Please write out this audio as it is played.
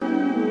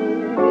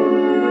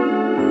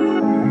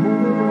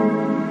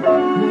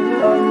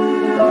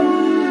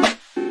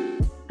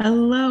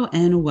Hello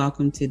and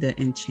welcome to the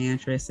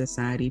Enchantress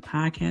Society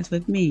podcast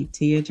with me,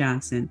 Tia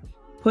Johnson.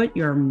 Put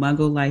your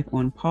muggle life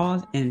on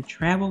pause and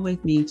travel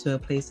with me to a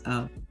place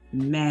of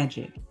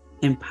magic,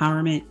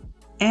 empowerment,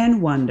 and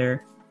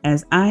wonder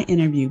as I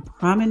interview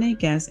prominent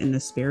guests in the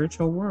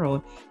spiritual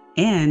world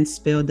and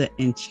spill the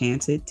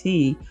enchanted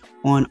tea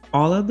on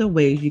all of the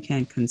ways you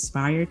can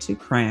conspire to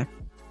craft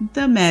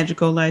the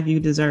magical life you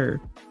deserve.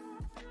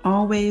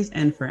 Always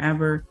and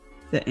forever,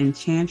 the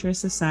Enchantress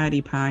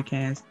Society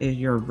podcast is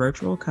your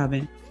virtual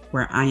coven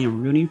where I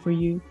am rooting for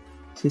you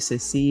to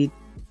succeed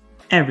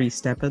every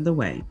step of the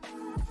way.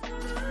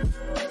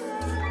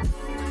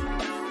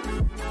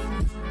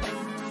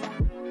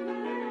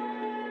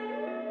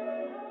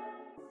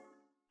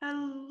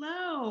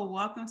 Hello,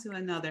 welcome to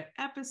another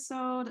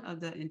episode of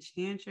the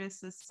Enchantress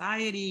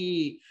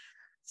Society.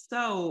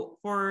 So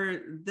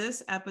for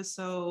this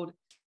episode,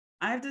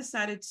 I've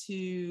decided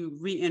to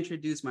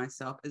reintroduce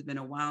myself. It's been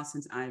a while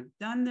since I've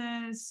done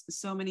this.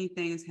 So many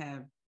things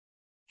have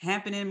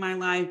happened in my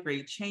life,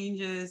 great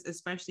changes,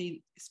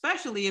 especially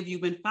if you've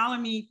been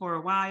following me for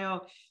a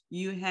while,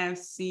 you have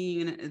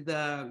seen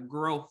the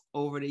growth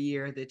over the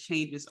years, the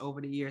changes over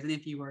the years. And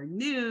if you are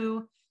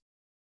new,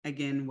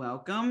 again,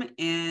 welcome.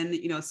 And,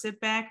 sit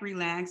back,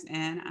 relax,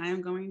 and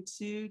I'm going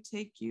to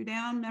take you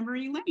down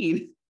memory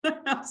lane.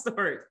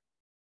 Sorry.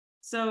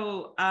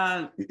 So,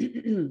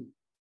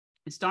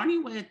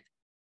 starting with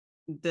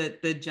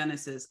the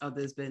genesis of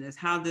this business,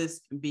 how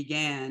this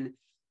began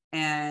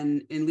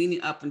and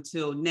leading up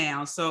until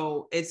now.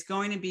 So it's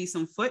going to be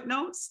some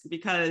footnotes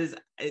because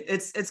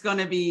it's going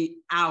to be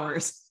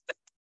hours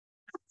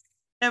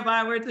if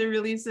I were to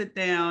really sit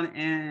down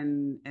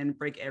and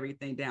break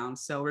everything down.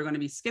 So we're going to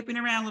be skipping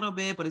around a little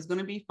bit, but it's going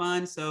to be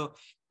fun. So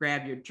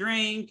grab your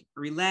drink,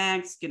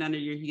 relax, get under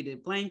your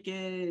heated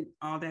blanket,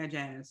 all that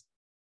jazz.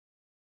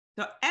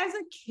 So as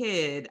a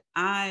kid,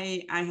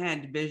 I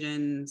had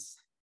visions,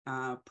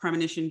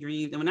 premonition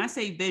dreams. And when I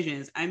say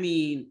visions, I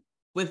mean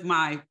with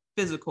my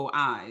physical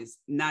eyes,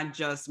 not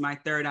just my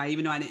third eye,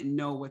 even though I didn't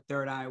know what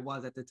third eye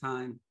was at the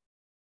time.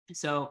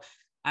 So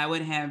I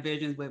would have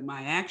visions with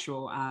my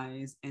actual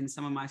eyes, and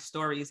some of my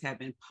stories have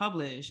been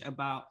published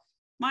about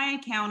my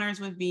encounters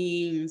with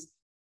beings.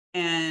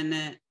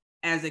 And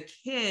as a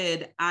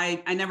kid,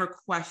 I never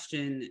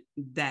questioned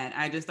that.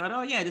 I just thought,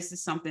 oh yeah, this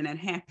is something that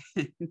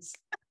happens.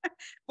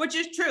 Which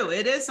is true.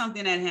 It is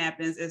something that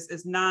happens.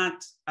 It's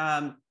not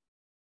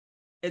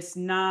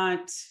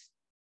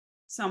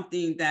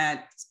something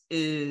that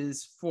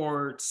is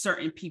for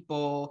certain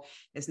people.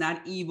 It's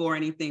not evil or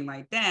anything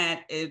like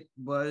that. It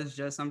was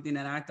just something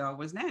that I thought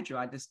was natural.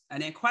 I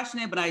didn't question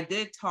it, but I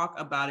did talk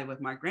about it with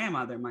my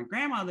grandmother. My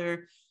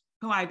grandmother,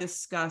 who I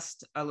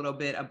discussed a little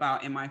bit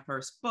about in my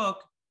first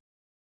book,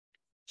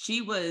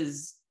 she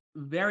was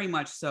very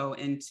much so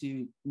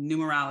into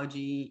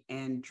numerology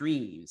and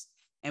dreams.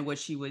 And what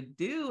she would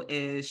do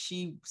is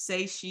she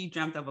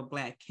dreamt of a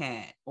black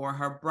cat or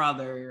her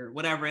brother, or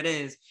whatever it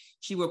is.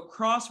 She would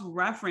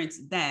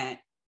cross-reference that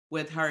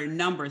with her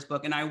numbers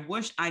book. And I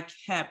wish I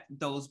kept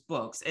those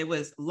books. It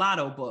was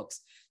lotto books.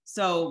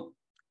 So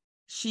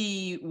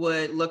she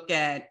would look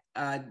at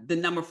the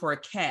number for a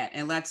cat.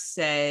 And let's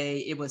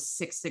say it was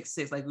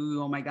 666, like,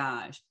 ooh, oh my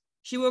gosh.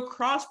 She would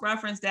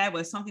cross-reference that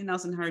with something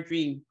else in her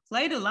dream,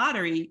 play the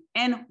lottery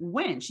and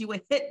win. She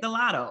would hit the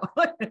lotto.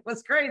 It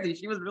was crazy.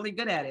 She was really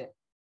good at it.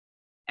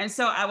 And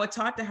so I would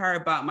talk to her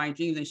about my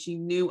dreams, and she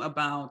knew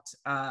about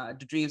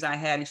the dreams I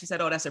had. And she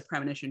said, oh, that's a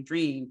premonition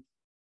dream.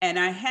 And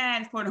I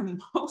had, for the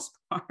most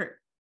part,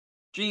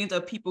 dreams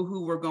of people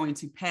who were going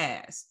to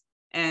pass,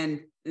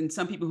 and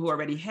some people who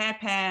already had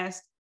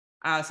passed.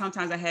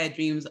 Sometimes I had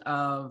dreams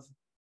of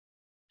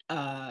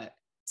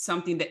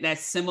something that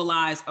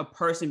symbolized a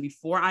person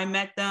before I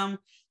met them.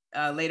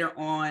 Later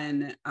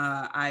on,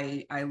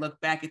 I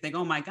look back and think,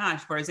 oh my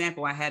gosh, for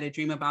example, I had a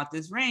dream about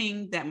this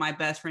ring that my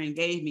best friend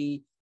gave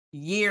me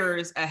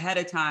years ahead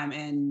of time.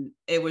 And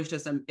it was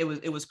just,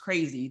 it was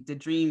crazy. The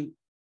dream,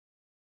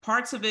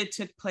 parts of it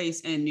took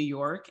place in New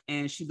York,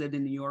 and she lived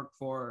in New York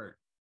for,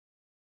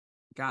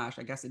 gosh,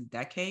 I guess a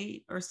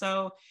decade or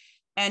so.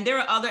 And there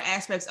were other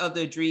aspects of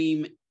the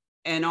dream,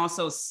 and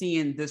also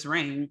seeing this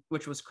ring,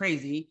 which was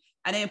crazy.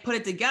 I didn't put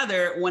it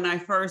together when I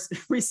first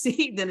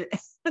received it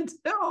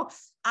until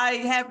I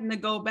happened to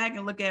go back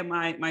and look at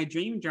my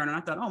dream journal.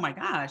 I thought, oh my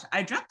gosh,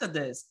 I dreamt of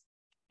this.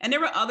 And there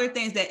were other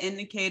things that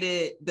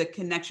indicated the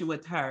connection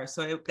with her.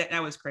 So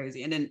that was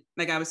crazy. And then,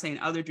 like I was saying,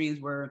 other dreams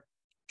were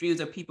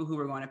dreams of people who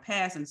were going to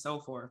pass and so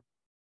forth.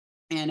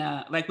 And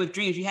like with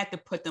dreams, you had to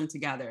put them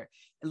together.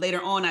 And later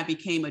on, I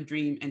became a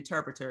dream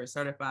interpreter,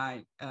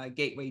 certified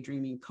gateway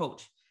dreaming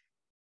coach.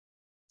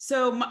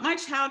 So my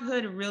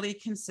childhood really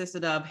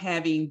consisted of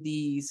having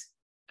these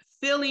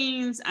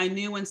feelings. I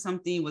knew when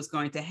something was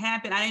going to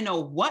happen. I didn't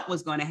know what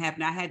was going to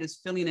happen. I had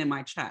this feeling in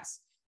my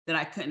chest that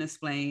I couldn't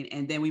explain.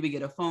 And then we would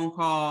get a phone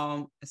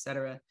call, et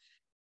cetera,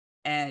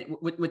 and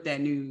with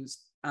that news.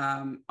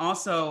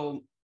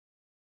 Also,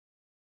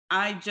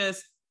 I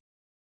just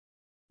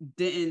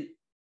didn't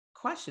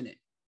question it.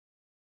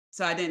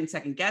 So I didn't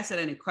second guess it.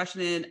 I didn't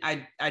question it.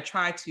 I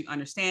tried to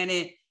understand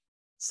it.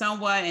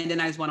 somewhat. And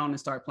then I just went on to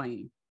start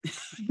playing,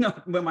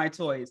 with my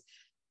toys.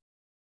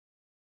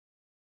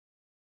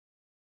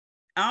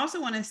 I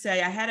also want to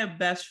say I had a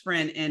best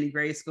friend in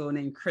grade school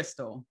named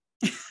Crystal.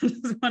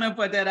 Just want to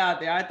put that out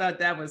there. I thought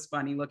that was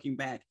funny looking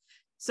back.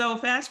 So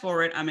fast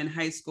forward, I'm in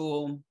high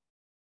school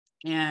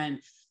and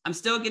I'm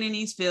still getting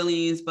these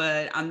feelings,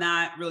 but I'm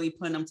not really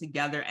putting them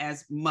together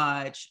as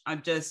much. I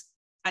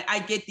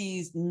get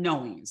these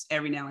knowings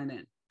every now and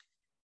then.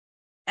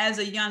 As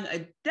a young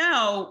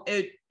adult,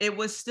 it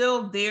was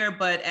still there,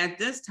 but at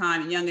this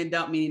time, young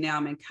adult, meaning now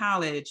I'm in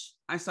college,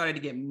 I started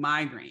to get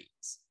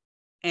migraines.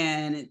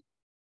 And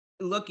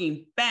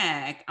looking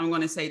back, I'm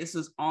going to say this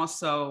was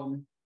also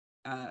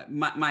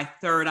my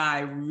third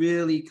eye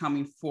really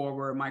coming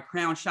forward, my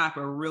crown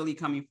chakra really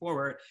coming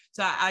forward.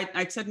 So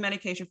I took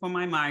medication for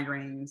my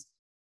migraines,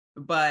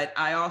 but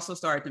I also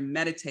started to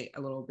meditate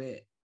a little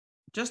bit,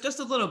 just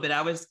a little bit.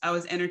 I was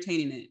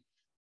entertaining it,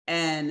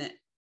 and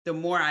the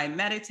more I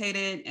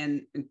meditated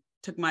and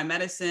took my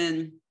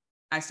medicine,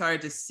 I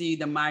started to see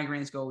the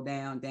migraines go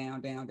down,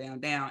 down, down,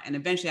 down, down, and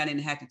eventually I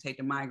didn't have to take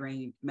the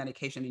migraine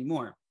medication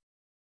anymore.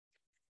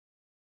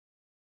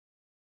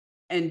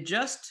 And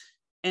just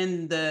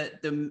in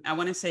the I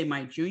want to say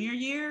my junior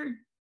year,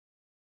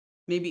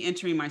 maybe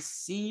entering my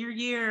senior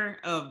year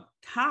of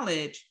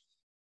college,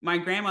 my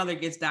grandmother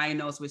gets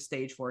diagnosed with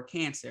stage 4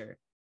 cancer.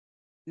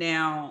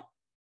 Now,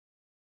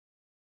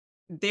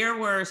 there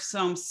were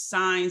some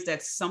signs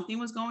that something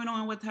was going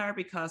on with her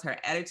because her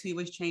attitude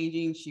was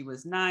changing. She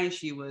was nice.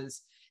 She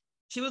was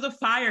a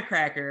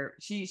firecracker.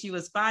 She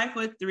was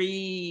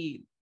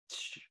 5'3",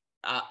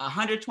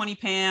 120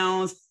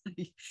 pounds.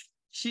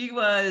 She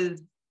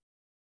was,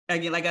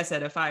 again, like I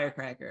said, a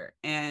firecracker,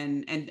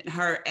 and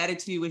her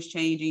attitude was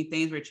changing,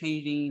 things were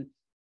changing.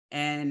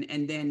 And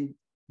then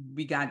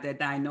we got that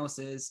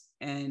diagnosis.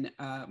 And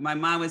my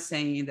mom was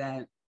saying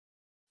that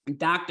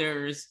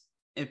doctors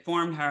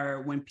informed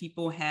her when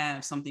people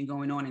have something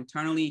going on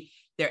internally,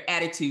 their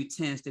attitude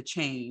tends to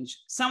change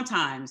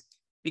sometimes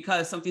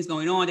because something's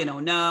going on, they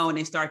don't know, and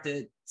they start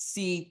to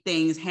see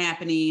things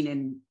happening.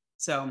 And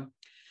so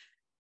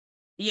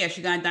yeah,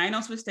 she got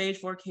diagnosed with stage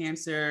 4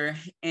 cancer,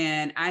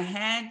 and I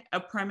had a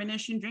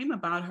premonition dream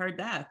about her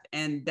death.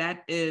 And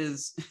that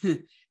is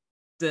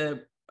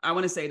I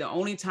want to say the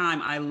only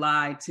time I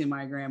lied to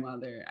my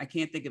grandmother. I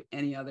can't think of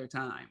any other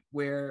time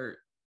where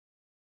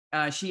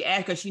she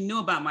asked, because she knew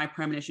about my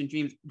premonition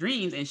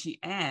dreams, and she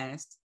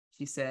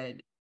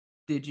said,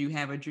 "Did you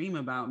have a dream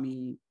about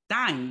me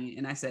dying?"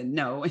 And I said,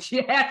 "No." And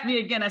she asked me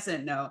again, I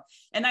said, "No."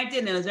 And I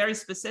didn't. It was very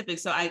specific.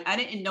 So I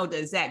didn't know the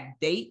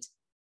exact date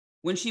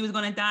when she was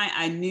going to die.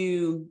 I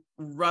knew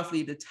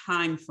roughly the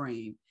time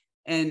frame.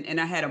 And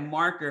I had a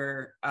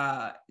marker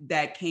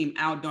that came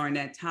out during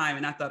that time.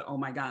 And I thought, oh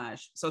my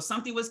gosh. So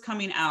something was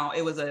coming out.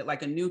 It was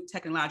like a new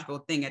technological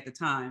thing at the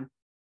time.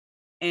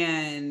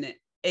 And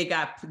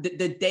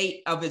the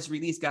date of its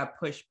release got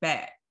pushed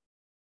back.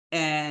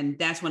 And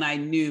that's when I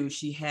knew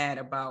she had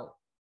about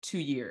 2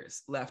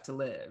 years left to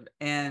live.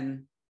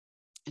 And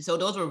so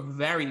those were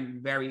very,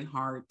 very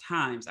hard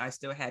times. I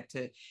still had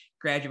to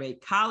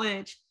graduate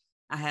college.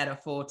 I had a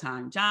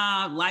full-time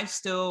job. Life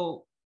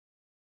still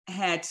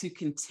had to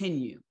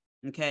continue.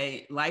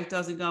 Okay. Life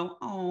doesn't go,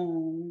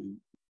 oh,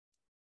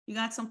 you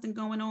got something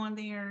going on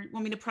there.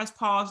 Want me to press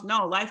pause?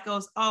 No, life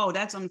goes, oh,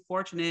 that's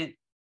unfortunate.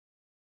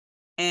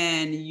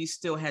 And you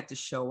still had to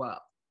show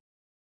up.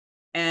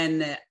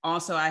 And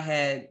also I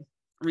had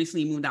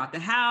recently moved out the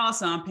house,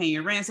 so I'm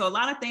paying rent. So a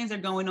lot of things are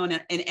going on,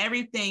 and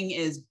everything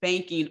is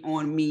banking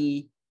on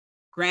me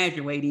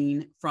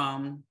graduating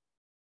from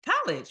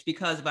college,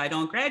 because if I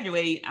don't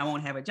graduate, I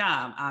won't have a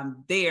job.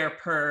 I'm there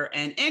per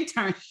an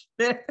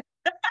internship,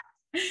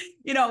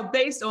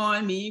 based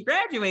on me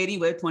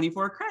graduating with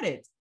 24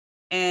 credits.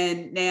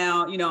 And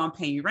now, I'm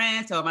paying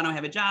rent. So if I don't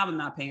have a job, I'm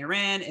not paying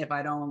rent. If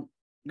I don't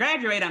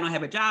graduate, I don't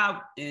have a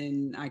job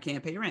and I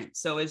can't pay rent.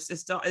 So it's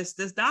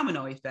this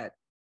domino effect.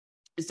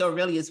 So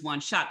really it's one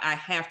shot. I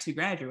have to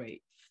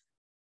graduate.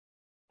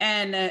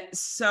 And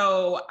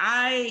so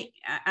I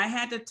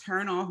had to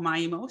turn off my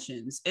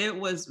emotions. It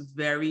was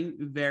very,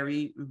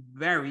 very,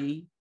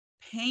 very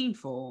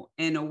painful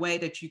in a way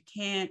that you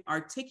can't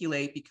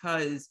articulate,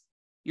 because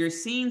you're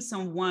seeing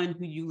someone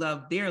who you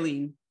love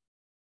dearly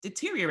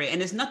deteriorate. And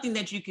there's nothing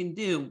that you can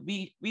do.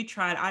 We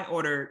tried, I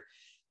ordered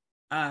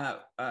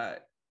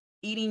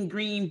eating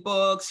green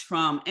books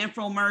from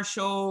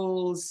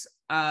infomercials.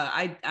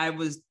 I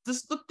was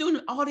just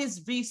doing all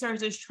this research,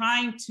 just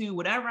trying to,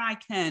 whatever I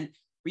can,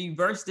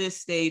 reverse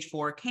this stage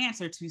 4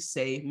 cancer to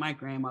save my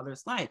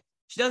grandmother's life.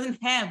 She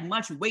doesn't have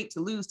much weight to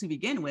lose to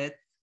begin with.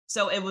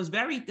 So it was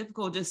very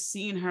difficult just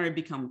seeing her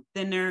become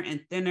thinner and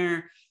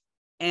thinner.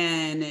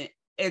 And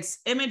it's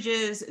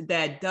images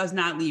that does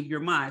not leave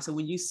your mind. So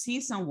when you see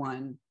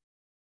someone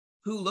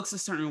who looks a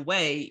certain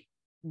way,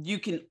 you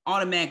can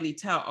automatically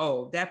tell,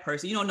 oh, that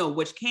person, you don't know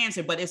which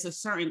cancer, but it's a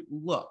certain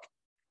look.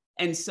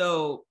 And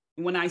so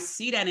when I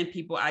see that in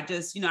people, I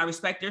just, I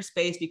respect their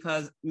space,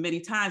 because many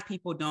times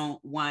people don't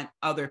want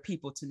other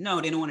people to know.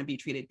 They don't want to be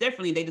treated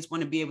differently. They just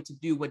want to be able to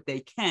do what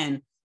they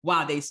can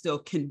while they still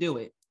can do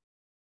it.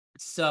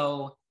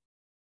 So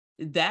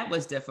that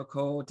was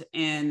difficult.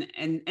 And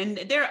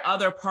there are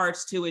other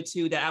parts to it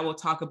too that I will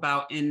talk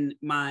about in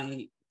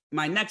my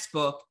next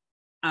book,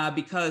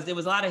 because there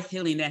was a lot of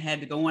healing that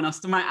had to go on.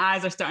 So my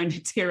eyes are starting to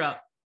tear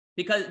up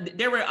because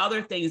there were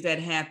other things that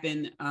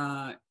happened,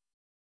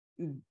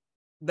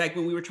 like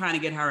when we were trying to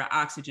get her an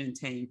oxygen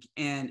tank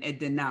and it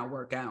did not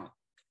work out.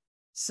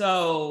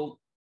 So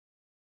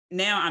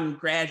now I'm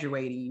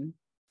graduating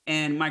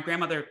and my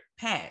grandmother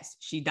passed.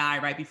 She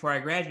died right before I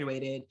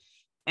graduated.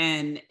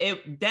 And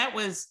that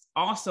was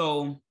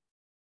also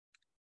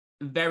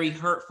very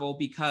hurtful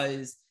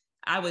because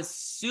I was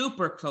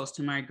super close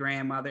to my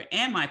grandmother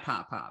and my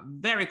papa,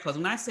 very close.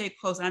 When I say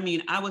close, I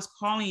mean, I was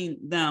calling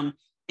them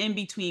in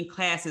between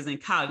classes in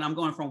college. And I'm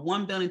going from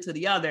one building to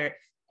the other,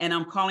 and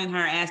I'm calling her,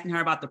 asking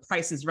her about The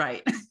Price is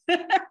Right.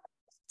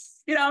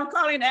 I'm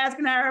calling,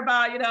 asking her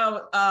about,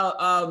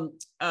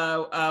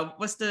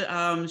 what's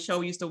the show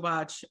we used to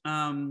watch?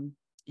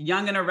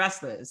 Young and the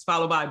Restless,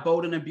 followed by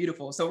Bold and the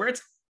Beautiful. So we're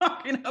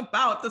talking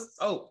about the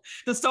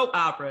soap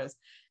operas.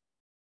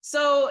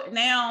 So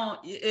now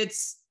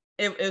it's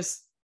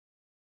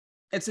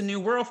a new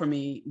world for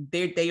me.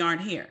 They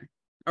aren't here.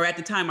 Or at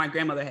the time, my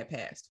grandmother had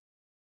passed.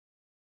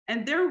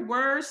 And there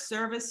were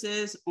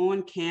services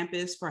on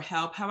campus for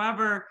help.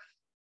 However,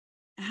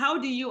 how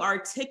do you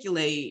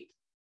articulate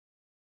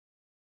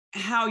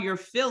how you're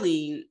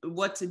feeling,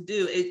 what to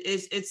do?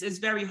 It's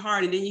very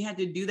hard. And then you have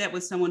to do that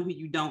with someone who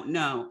you don't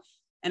know.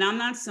 And I'm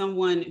not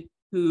someone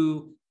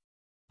who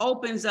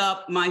opens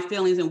up my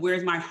feelings and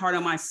wears my heart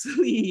on my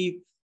sleeve.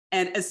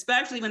 And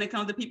especially when it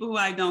comes to people who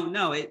I don't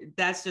know,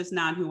 that's just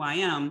not who I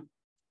am.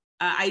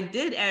 I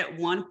did at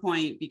one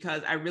point,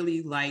 because I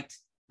really liked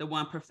the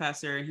one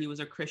professor. He was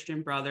a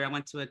Christian brother. I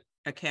went to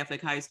a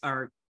Catholic high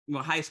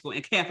school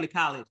and Catholic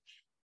college.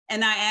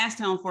 And I asked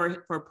him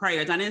for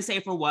prayers. I didn't say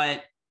for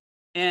what.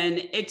 And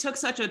it took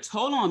such a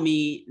toll on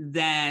me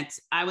that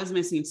I was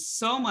missing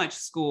so much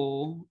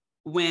school.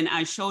 When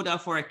I showed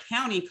up for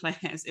accounting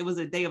class, it was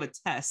a day of a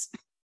test.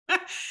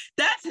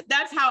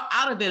 That's how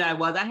out of it I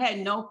was. I had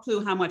no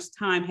clue how much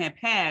time had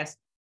passed.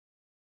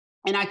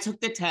 And I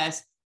took the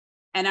test.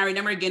 And I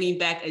remember getting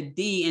back a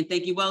D and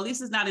thinking, well, at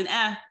least it's not an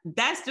F.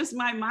 That's just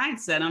my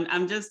mindset.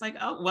 I'm just like,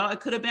 oh, well,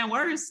 it could have been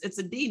worse. It's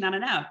a D, not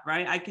an F,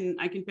 right? I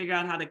can figure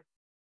out how to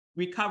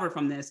recover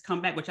from this,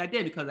 come back, which I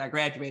did because I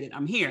graduated.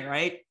 I'm here,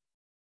 right?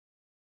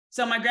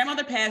 So my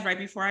grandmother passed right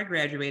before I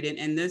graduated.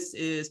 And this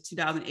is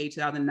 2008,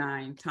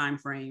 2009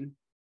 timeframe.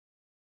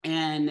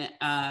 And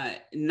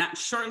not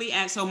shortly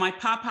so my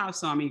papa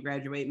saw me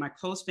graduate. My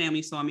close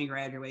family saw me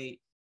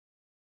graduate.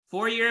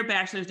 4-year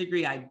bachelor's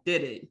degree. I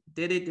did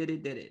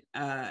it.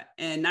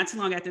 And not too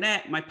long after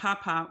that, my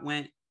papa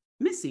went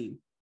missing.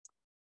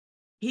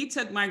 He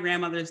took my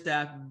grandmother's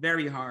death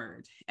very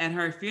hard. At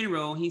her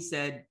funeral, he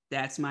said,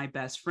 "That's my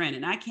best friend."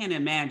 And I cannot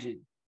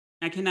imagine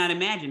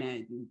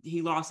it.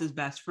 He lost his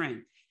best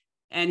friend.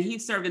 And he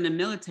served in the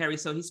military,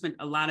 so he spent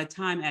a lot of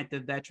time at the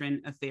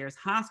Veteran Affairs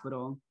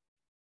Hospital.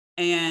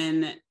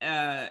 And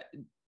the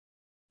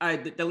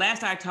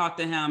last I talked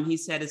to him, he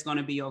said it's going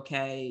to be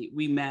okay.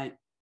 We met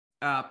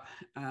up,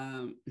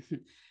 and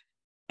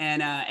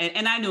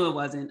I knew it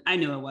wasn't.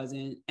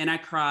 And I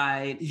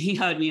cried. He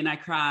hugged me, and I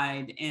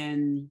cried.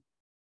 And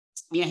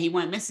yeah, he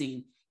went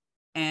missing.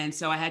 And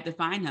so I had to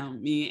find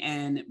him. Me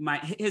and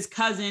his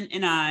cousin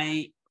and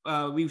I,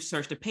 we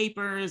searched the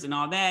papers and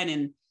all that,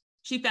 and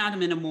she found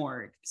him in a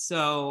morgue.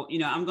 So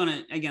I'm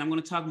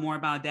gonna talk more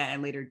about that at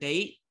a later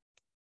date.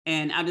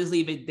 And I'll just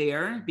leave it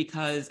there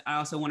because I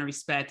also want to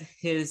respect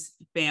his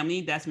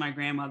family. That's my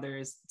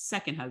grandmother's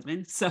second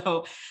husband.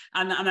 So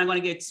I'm not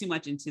going to get too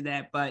much into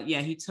that. But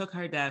yeah, he took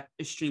her death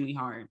extremely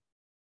hard.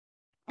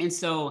 And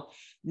so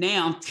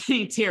now I'm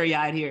getting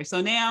teary-eyed here.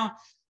 So now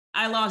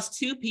I lost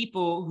 2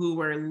 people who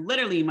were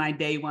literally my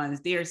day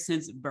ones there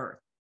since birth.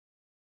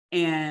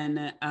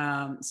 And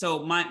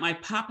so my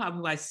papa,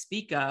 who I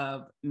speak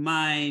of,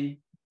 my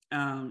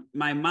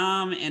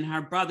mom and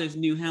her brothers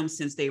knew him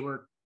since they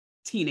were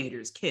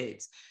teenagers,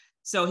 kids.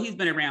 So he's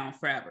been around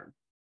forever.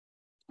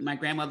 My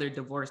grandmother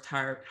divorced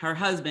her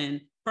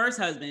husband, first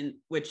husband,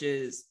 which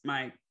is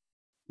my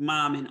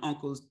mom and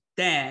uncle's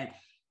dad,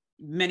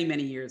 many,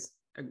 many years.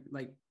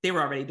 Like they were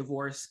already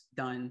divorced,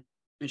 done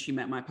when she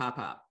met my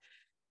papa.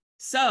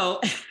 So,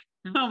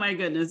 oh my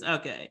goodness.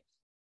 Okay.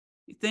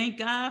 Thank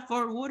God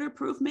for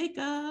waterproof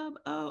makeup.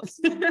 Oh.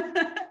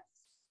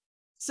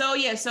 So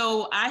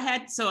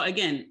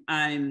again,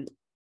 I'm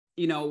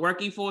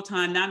working full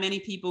time. Not many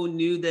people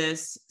knew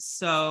this.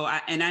 So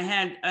I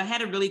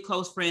had a really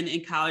close friend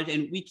in college,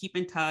 and we keep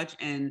in touch.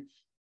 And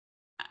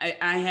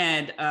I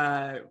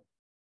had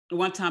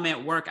one time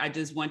at work, I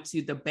just went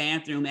to the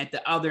bathroom at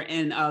the other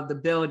end of the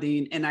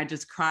building, and I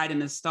just cried in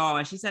the stall.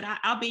 And she said,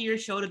 "I'll be your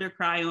shoulder to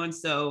cry on."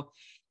 So,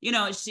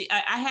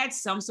 I had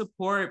some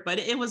support, but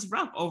it was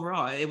rough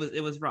overall.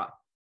 It was rough.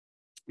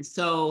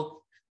 So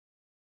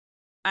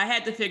I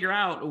had to figure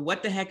out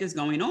what the heck is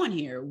going on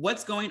here.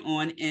 What's going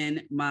on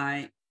in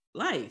my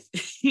life?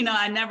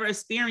 I never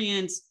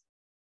experienced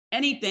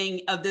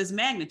anything of this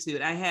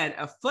magnitude. I had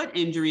a foot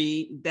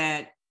injury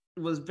that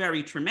was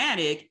very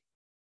traumatic.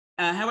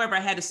 However, I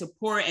had the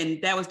support,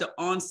 and that was the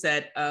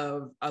onset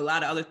of a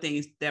lot of other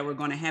things that were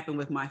going to happen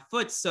with my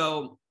foot.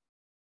 So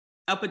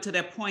up until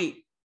that point,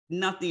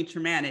 nothing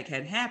traumatic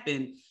had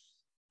happened,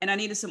 and I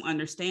needed some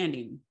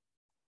understanding.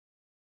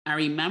 I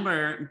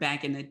remember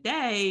back in the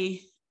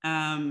day,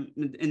 and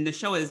the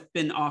show has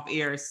been off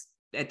air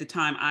at the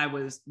time I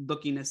was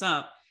looking this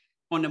up,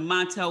 on the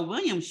Montel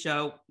Williams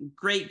show.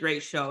 Great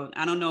show.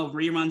 I don't know if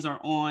reruns are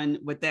on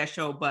with that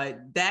show, but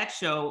that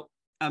show,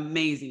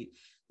 amazing.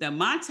 The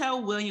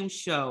Montel Williams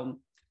show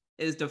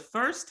is the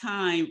first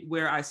time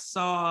where I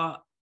saw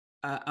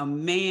a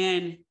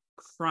man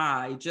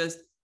cry, just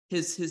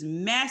his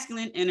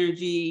masculine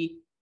energy.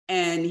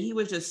 And he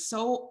was just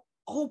so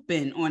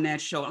open on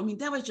that show. I mean,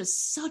 that was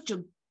just such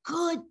a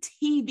good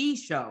TV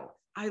show.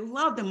 I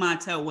love the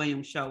Montel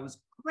Williams show. It was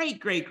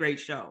great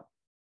show.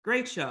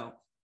 Great show.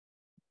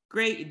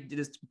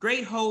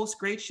 Great host,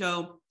 great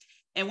show.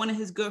 And one of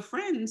his good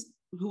friends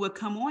who would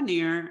come on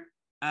there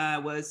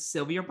was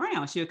Sylvia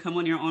Brown. She would come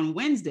on there on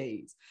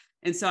Wednesdays.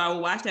 And so I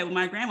would watch that with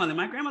my grandmother.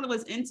 My grandmother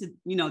was into,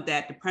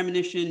 that the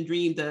premonition,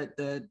 dream,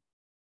 the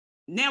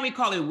now we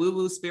call it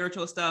woo-woo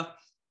spiritual stuff.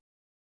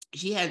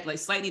 She had like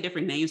slightly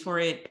different names for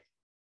it.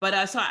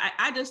 But so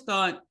I just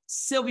thought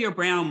Sylvia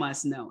Brown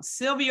must know.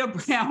 Sylvia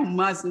Brown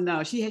must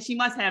know. She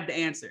must have the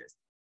answers.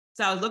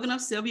 So I was looking up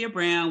Sylvia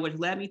Brown, which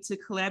led me to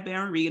Colette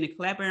Baron Reed. And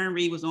Colette Baron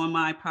Reed was on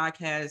my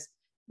podcast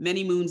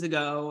many moons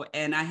ago.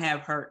 And I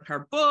have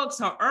her books,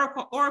 her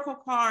oracle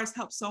cards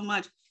helped so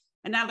much.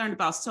 And I learned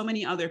about so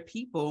many other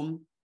people.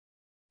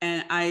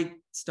 And I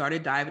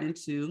started diving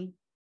into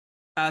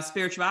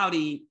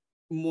spirituality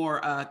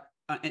more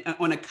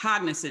on a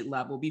cognizant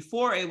level.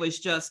 Before it was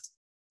just,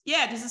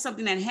 this is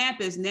something that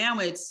happens. Now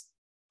it's,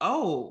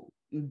 oh,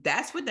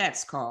 that's what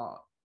that's called.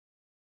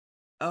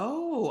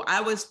 Oh,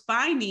 I was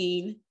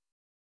finding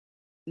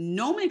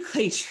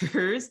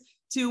nomenclatures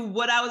to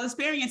what I was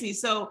experiencing.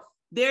 So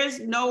there's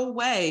no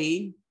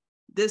way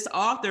this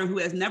author who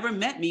has never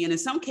met me, and in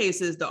some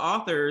cases the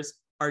authors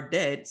are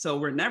dead, so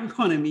we're never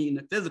going to meet in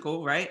the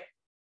physical, right?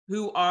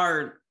 Who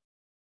are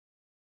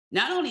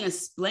not only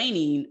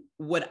explaining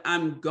what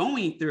I'm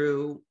going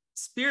through,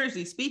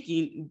 spiritually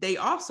speaking, they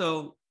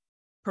also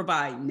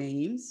provide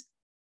names,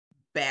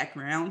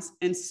 backgrounds,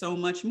 and so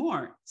much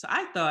more. So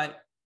I thought,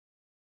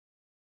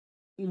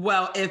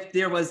 well, if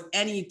there was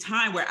any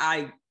time where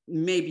I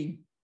maybe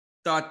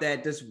thought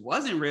that this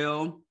wasn't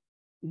real,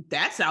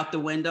 that's out the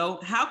window.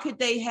 How could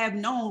they have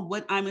known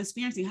what I'm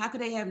experiencing? How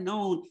could they have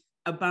known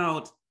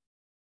about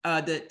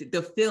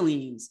the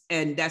feelings?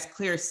 And that's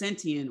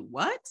clairsentient.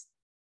 What?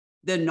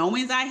 The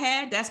knowings I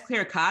had, that's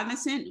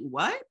claircognizant.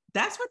 What?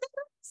 That's what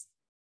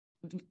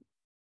that is.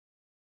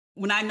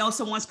 When I know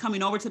someone's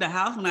coming over to the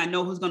house, when I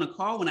know who's going to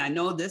call, when I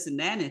know this and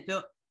that, and it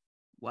felt,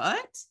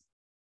 what?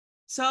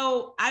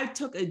 So I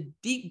took a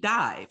deep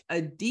dive.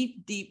 And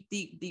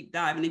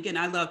again,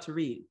 I love to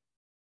read.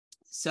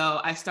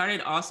 So I started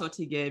also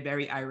to get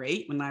very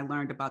irate when I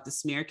learned about the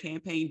smear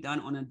campaign done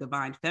on a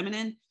divine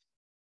feminine,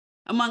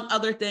 among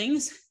other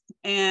things.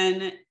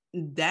 And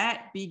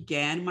that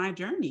began my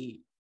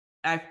journey.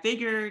 I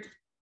figured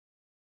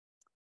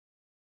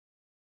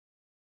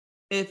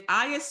if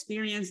I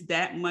experienced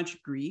that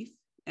much grief,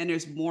 and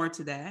there's more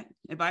to that,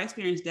 if I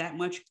experienced that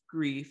much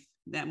grief,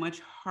 that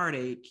much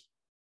heartache,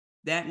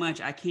 that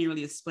much I can't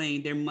really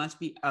explain, there must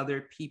be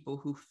other people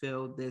who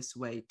feel this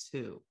way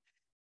too.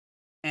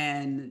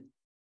 And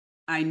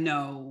I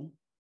know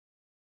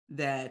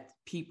that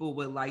people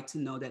would like to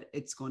know that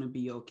it's going to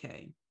be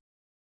okay,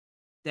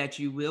 that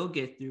you will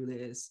get through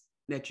this,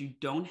 that you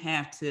don't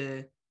have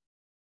to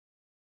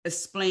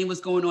explain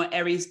what's going on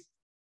every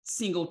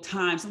single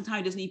time. Sometimes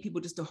you just need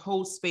people just to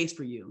hold space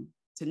for you,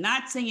 to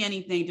not say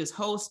anything, just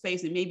hold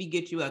space and maybe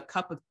get you a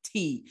cup of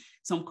tea,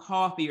 some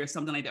coffee or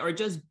something like that, or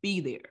just be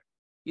there.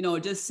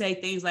 Just say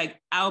things like,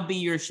 I'll be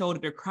your shoulder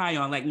to cry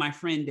on, like my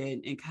friend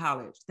did in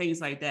college,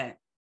 things like that.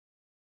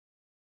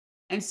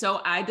 And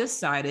so I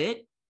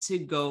decided to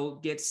go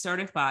get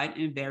certified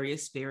in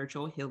various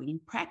spiritual healing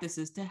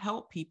practices to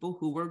help people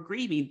who were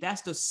grieving.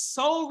 That's the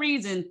sole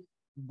reason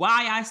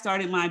why I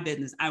started my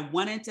business. I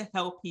wanted to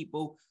help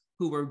people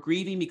who were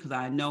grieving because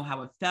I know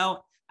how it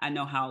felt. I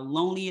know how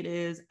lonely it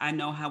is. I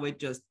know how it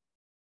just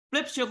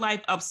flips your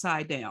life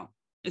upside down,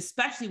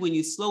 especially when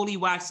you slowly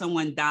watch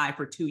someone die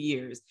for 2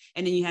 years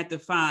and then you have to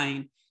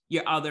find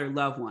your other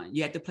loved one.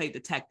 You have to play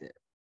detective,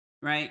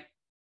 right?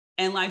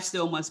 And life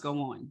still must go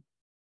on.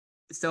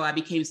 So I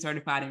became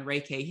certified in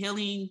Reiki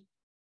healing.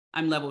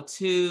 I'm level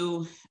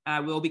 2. I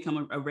will become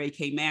a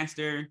Reiki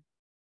master.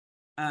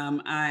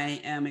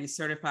 I am a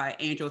certified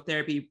angel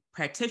therapy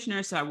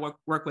practitioner. So I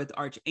work with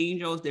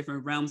archangels,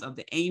 different realms of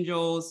the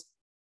angels.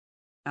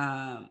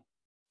 I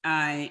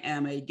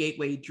am a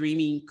gateway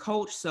dreaming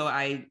coach. So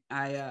I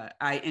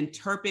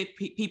interpret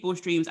people's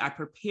dreams. I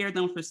prepare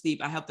them for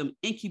sleep. I help them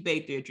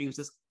incubate their dreams.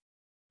 Just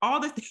all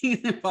the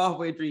things involved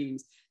with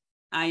dreams.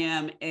 I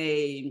am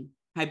a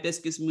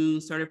hibiscus moon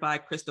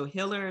certified crystal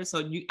healer.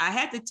 So I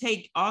had to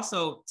take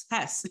also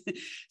tests.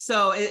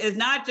 So it's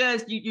not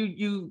just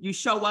you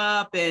show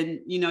up and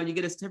you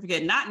get a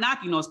certificate, not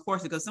knocking those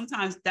courses, because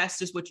sometimes that's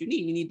just what you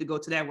need. You need to go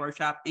to that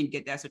workshop and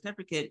get that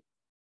certificate.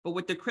 But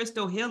with the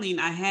crystal healing,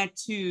 I had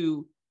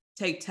to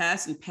take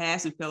tests and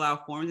pass and fill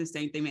out forms, and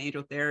same thing with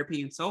angel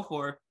therapy and so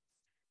forth.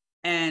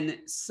 And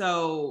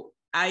so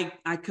I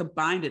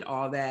combined it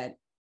all that,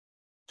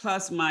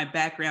 plus my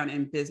background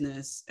in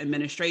business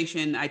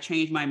administration. I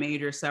changed my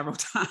major several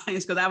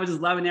times because I was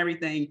just loving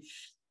everything.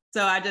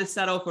 So I just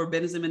settled for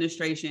business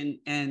administration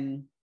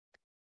and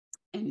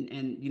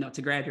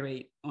to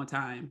graduate on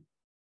time,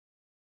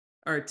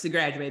 or to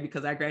graduate,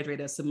 because I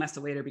graduated a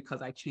semester later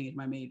because I changed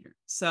my major.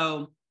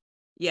 So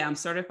yeah, I'm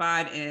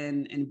certified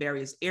in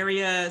various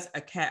areas,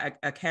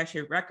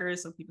 Akashic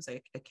records. Some people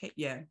say,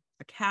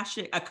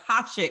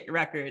 Akashic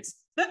records.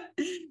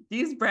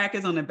 These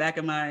brackets on the back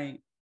of my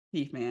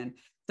teeth, man.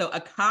 So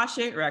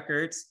Akashic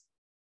records,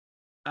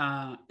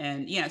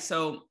 and yeah,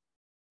 so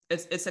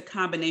it's a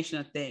combination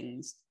of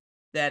things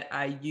that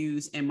I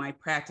use in my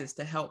practice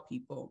to help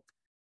people.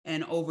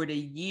 And over the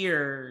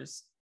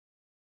years,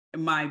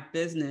 my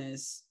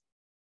business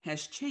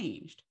has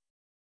changed.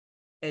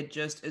 It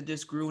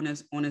just grew on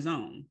its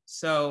own.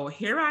 So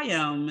here I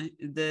am,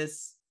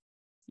 this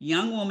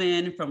young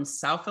woman from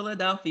South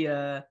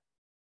Philadelphia,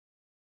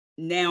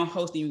 now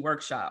hosting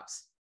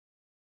workshops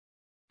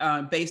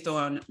based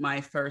on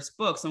my first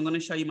book. So I'm going to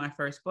show you my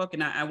first book.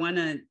 And I want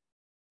to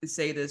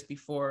say this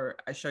before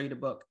I show you the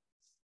book.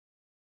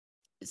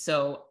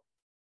 So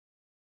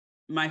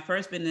my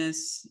first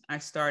business, I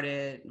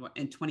started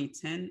in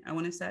 2010, I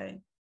want to say.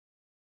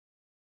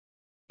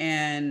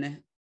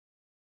 And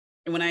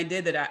when I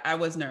did that, I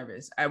was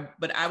nervous,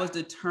 but I was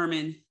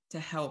determined to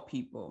help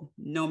people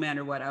no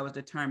matter what. I was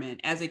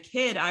determined. As a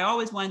kid, I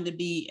always wanted to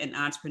be an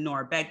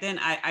entrepreneur. Back then,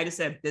 I just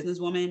said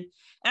businesswoman.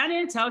 And I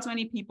didn't tell too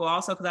many people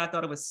also because I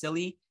thought it was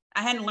silly.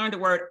 I hadn't learned the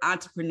word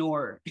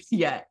entrepreneur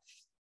yet.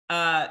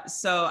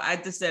 So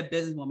I just said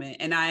businesswoman.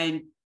 And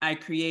I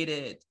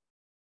created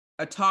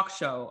a talk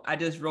show. I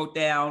just wrote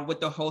down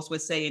what the host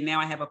would say. And now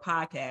I have a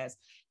podcast.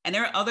 And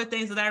there are other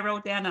things that I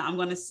wrote down that I'm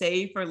going to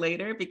save for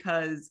later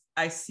because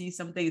I see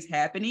some things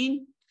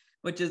happening,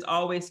 which is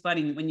always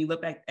funny when you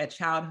look back at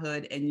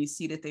childhood and you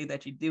see the things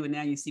that you do, and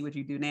now you see what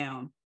you do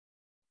now.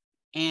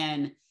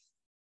 And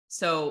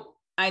so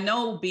I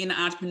know being an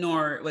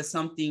entrepreneur was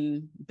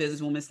something,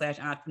 businesswoman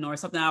 / entrepreneur,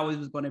 something I always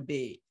was going to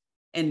be.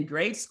 In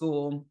grade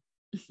school,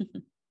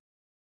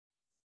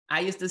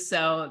 I used to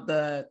sell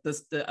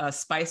the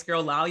Spice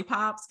Girl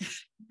lollipops.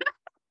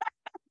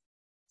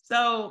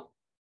 So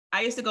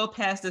I used to go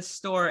past the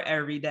store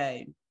every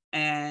day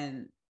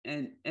and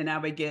I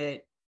would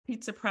get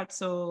pizza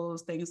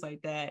pretzels, things like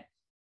that.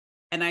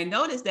 And I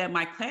noticed that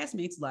my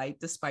classmates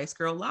liked the Spice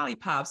Girl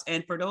lollipops.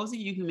 And for those of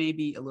you who may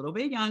be a little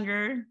bit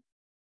younger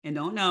and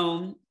don't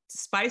know,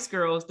 Spice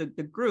Girls, the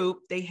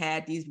group, they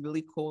had these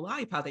really cool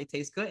lollipops. They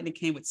taste good and it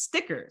came with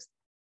stickers.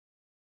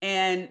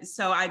 And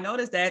so I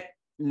noticed that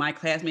my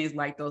classmates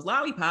liked those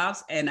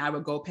lollipops and I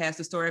would go past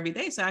the store every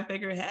day. So I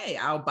figured, hey,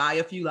 I'll buy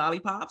a few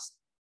lollipops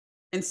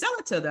and sell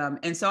it to them.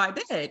 And so I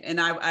did. And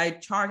I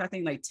charged, I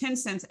think, like 10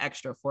 cents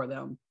extra for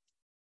them.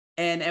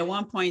 And at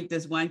one point,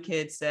 this one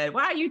kid said,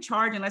 why are you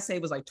charging? Let's say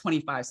it was like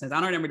 25 cents. I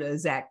don't remember the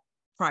exact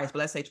price, but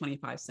let's say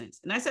 25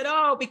 cents. And I said,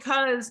 oh,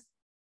 because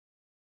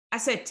I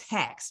said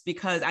tax,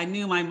 because I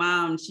knew my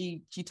mom,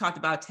 she talked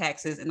about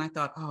taxes. And I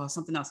thought, oh,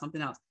 something else.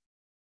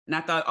 And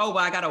I thought, oh,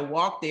 well, I got to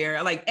walk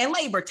there. Like, and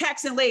labor,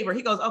 tax and labor.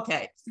 He goes,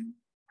 okay.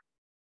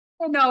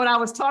 I know what I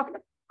was talking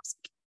about.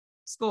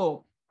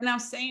 School. And I'm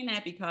saying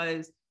that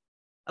because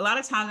a lot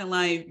of times in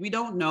life, we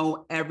don't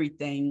know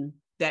everything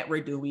that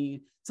we're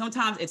doing.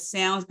 Sometimes it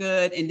sounds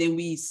good and then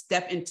we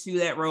step into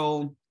that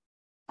role.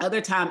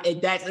 Other time,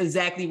 that's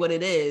exactly what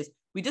it is.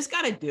 We just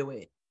got to do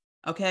it.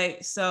 Okay.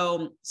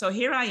 So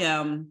here I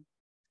am.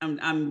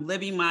 I'm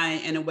living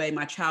in a way,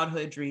 my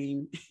childhood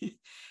dream.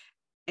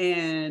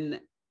 And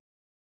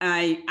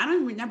I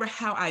don't remember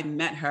how I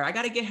met her. I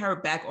got to get her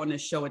back on the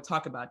show and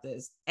talk about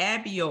this.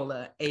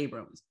 Abiola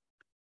Abrams.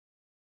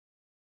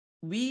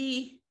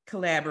 We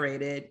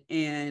collaborated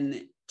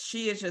and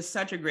she is just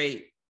such a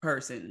great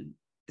person.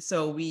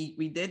 So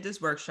we did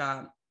this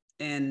workshop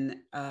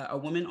in a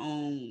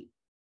woman-owned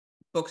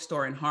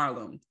bookstore in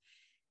Harlem.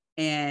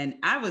 And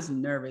I was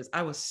nervous.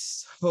 I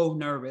was so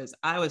nervous.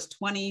 I was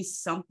 20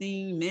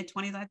 something, mid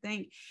 20s, I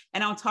think.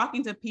 And I'm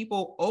talking to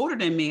people older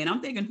than me and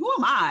I'm thinking, who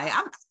am I?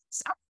 I'm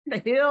the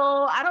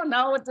hill. I don't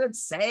know what to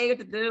say, what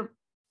to do.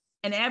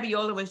 And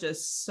Abiola was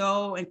just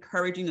so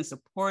encouraging and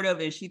supportive.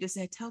 And she just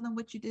said, tell them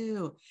what you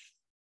do.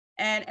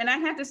 And I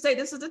have to say,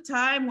 this is the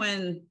time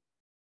when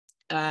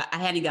I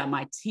hadn't got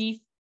my teeth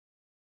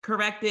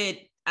corrected.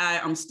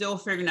 I'm still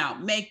figuring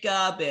out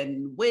makeup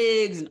and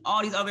wigs and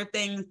all these other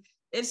things.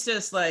 It's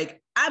just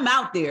like, I'm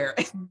out there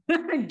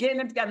getting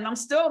it together and I'm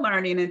still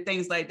learning and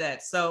things like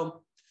that.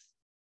 So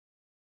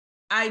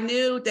I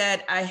knew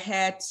that I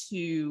had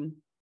to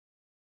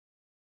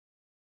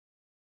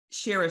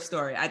share a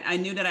story. I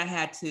knew that I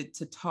had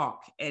to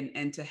talk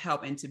and to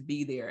help and to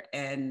be there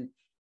and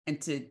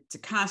to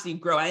constantly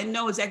grow. I didn't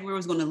know exactly where it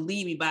was going to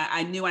lead me, but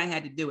I knew I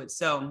had to do it.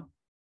 So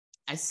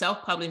I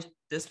self-published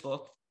this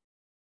book.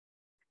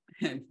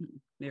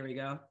 There we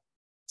go.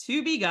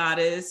 To Be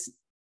Goddess.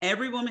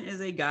 Every woman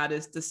is a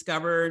goddess.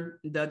 Discover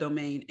the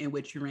domain in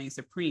which you reign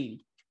supreme.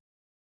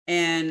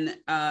 And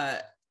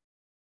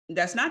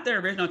that's not the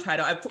original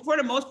title. For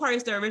the most part,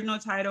 it's the original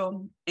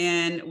title.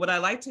 And what I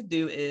like to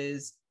do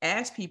is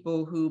ask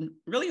people who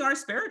really are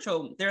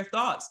spiritual their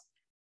thoughts.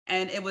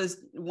 And it was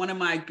one of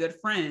my good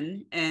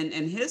friends and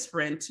his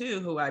friend too,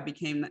 who I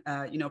became,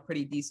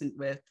 pretty decent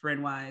with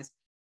friend-wise,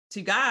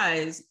 two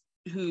guys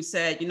who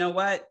said, you know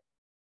what,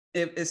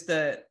 it's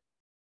the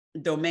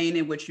domain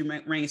in which you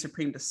reign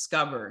supreme,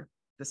 discover.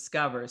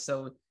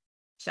 So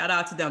shout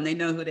out to them. They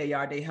know who they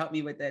are. They helped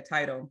me with that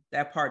title,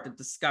 that part, to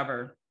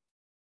discover.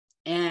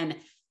 And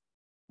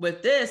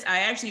with this, I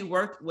actually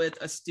worked with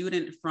a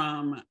student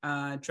from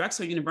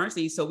Drexel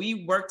University. So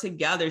we worked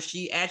together.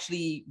 She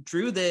actually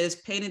drew this,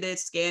 painted it,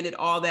 scanned it,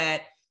 all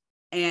that.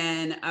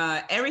 And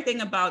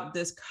everything about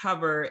this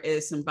cover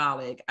is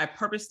symbolic. I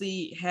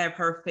purposely have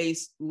her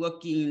face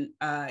looking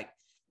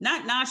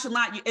not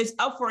nonchalant. It's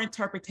up for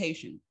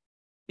interpretation,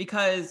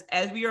 because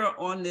as we are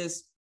on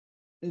this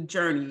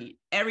journey,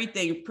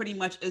 everything pretty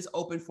much is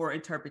open for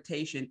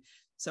interpretation.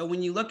 So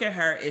when you look at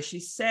her, is she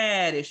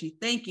sad? Is she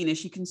thinking? Is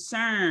she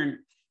concerned?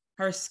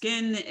 Her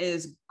skin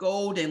is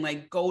golden,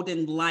 like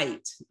golden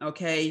light.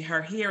 Okay.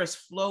 Her hair is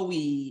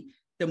flowy.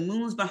 The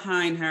moon's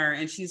behind her,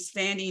 and she's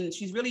standing.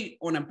 She's really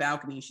on a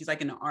balcony. She's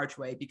like in an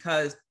archway,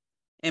 because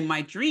in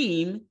my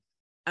dream,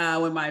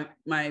 when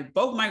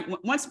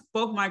once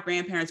both my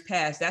grandparents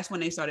passed, that's when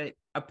they started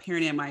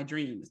appearing in my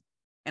dreams.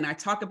 And I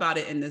talk about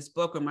it in this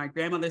book when my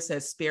grandmother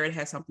says spirit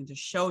has something to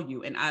show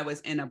you. And I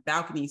was in a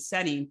balcony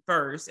setting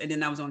first, and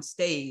then I was on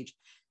stage,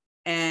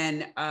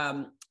 and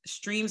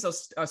streams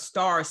of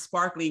stars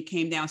sparkling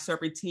came down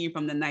serpentine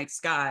from the night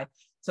sky.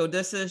 So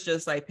this is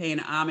just like paying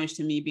homage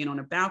to me being on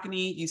a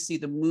balcony. You see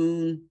the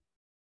moon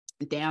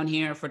down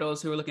here for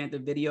those who are looking at the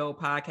video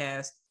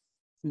podcast,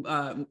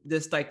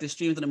 this like the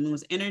streams of the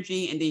moon's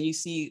energy. And then you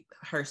see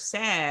her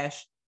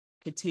sash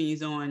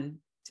continues on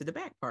to the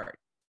back part,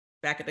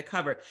 back at the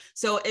cover.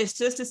 So it's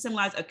just to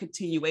symbolize a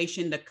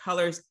continuation. The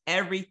colors,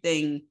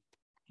 everything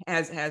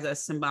has a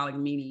symbolic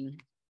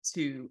meaning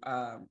to,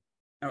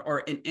 or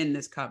in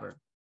this cover.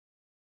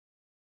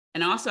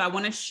 And also I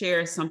want to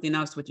share something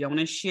else with you. I want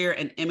to share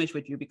an image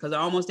with you, because I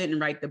almost didn't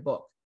write the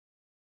book.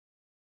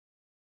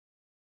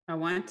 I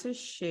want to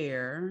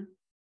share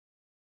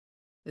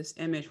this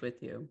image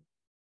with you.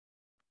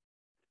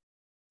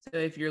 So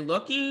if you're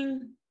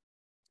looking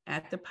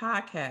at the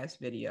podcast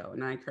video,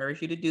 and I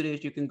encourage you to do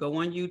this, you can go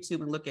on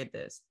YouTube and look at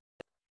this.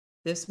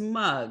 This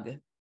mug,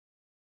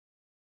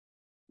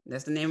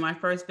 that's the name of my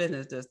first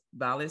business, this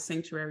Violet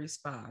Sanctuary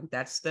Spa.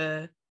 That's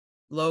the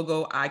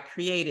logo I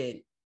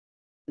created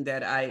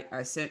that I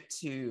sent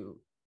to,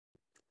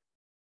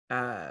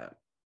 what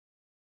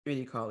do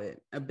you call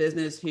it? A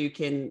business who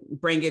can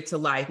bring it to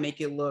life, make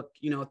it look,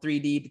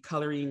 3D, the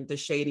coloring, the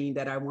shading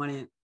that I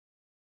wanted.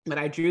 But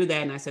I drew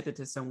that and I sent it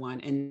to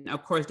someone. And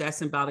of course, that's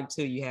symbolic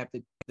too. You have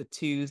the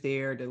twos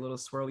there, the little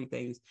swirly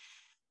things.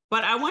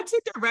 But I want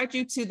to direct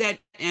you to that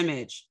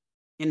image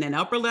in that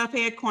upper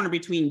left-hand corner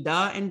between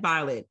the and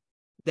violet.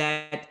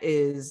 That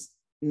is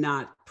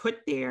not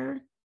put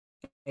there.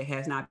 It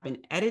has not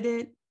been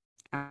edited.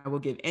 I will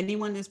give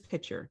anyone this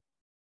picture.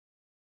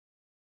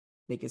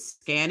 They can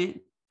scan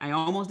it. I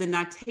almost did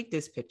not take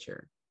this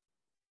picture.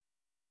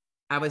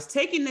 I was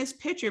taking this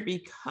picture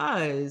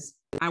because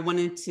I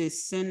wanted to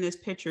send this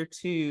picture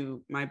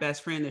to my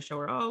best friend to show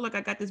her, oh, look,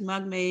 I got this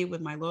mug made with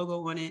my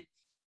logo on it.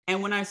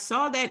 And when I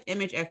saw that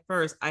image at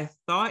first, I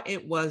thought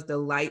it was the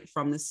light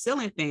from the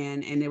ceiling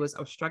fan and it was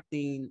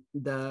obstructing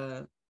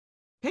the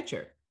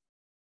picture.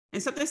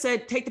 And something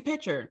said, take the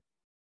picture.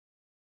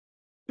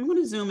 I'm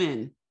going to zoom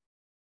in.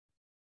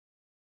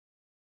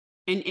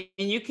 And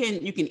you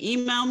can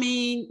email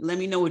me, let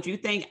me know what you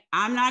think.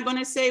 I'm not going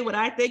to say what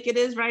I think it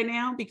is right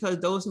now, because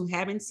those who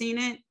haven't seen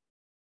it,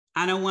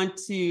 I don't want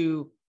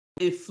to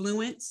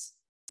influence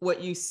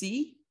what you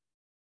see.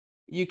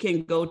 You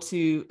can go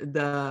to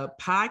the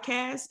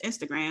podcast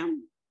Instagram,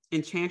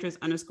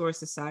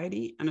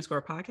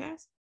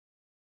 Enchantress_Society_podcast.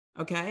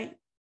 Okay.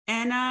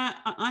 And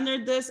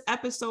under this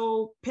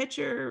episode,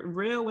 picture,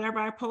 reel, whatever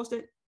I post,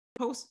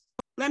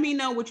 let me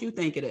know what you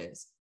think it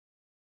is.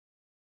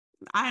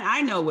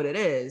 I know what it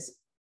is.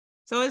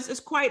 So it's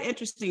quite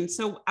interesting.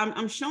 So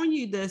I'm showing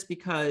you this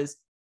because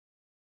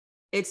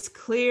it's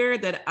clear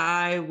that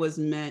I was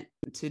meant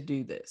to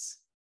do this.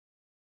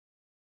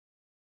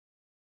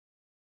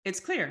 It's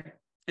clear.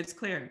 It's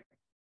clear.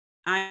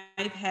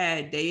 I've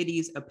had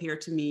deities appear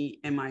to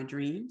me in my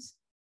dreams.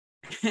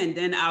 And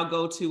then I'll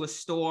go to a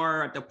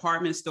store, a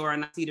department store,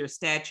 and I see their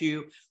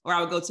statue, or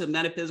I'll go to a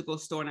metaphysical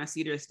store and I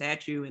see their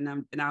statue,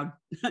 and I'll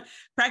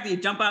practically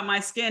jump out my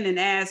skin and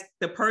ask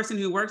the person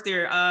who works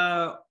there,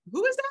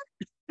 who is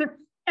that?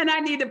 And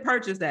I need to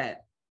purchase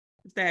that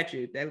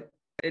statue.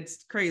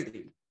 It's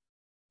crazy.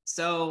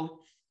 So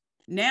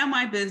now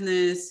my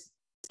business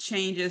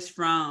changes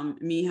from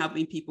me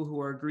helping people who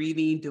are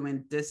grieving,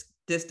 doing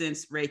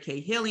distance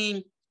Reiki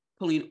healing,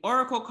 pulling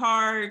oracle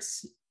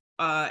cards,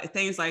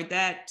 things like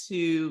that,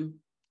 to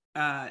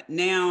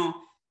now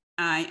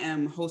I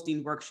am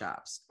hosting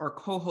workshops or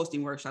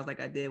co-hosting workshops like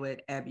I did with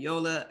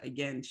Abiola.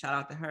 Again, shout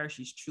out to her.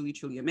 She's truly,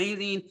 truly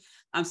amazing.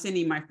 I'm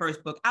sending my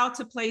first book out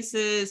to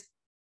places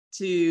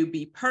to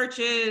be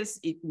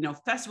purchased,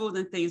 festivals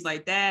and things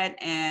like that.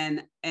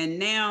 And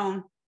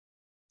now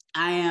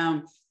I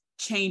am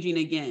changing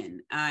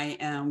again. I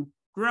am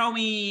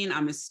growing,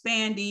 I'm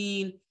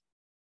expanding.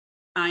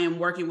 I am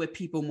working with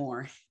people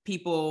more,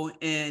 people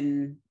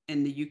in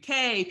the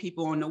UK,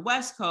 people on the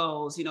West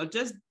Coast,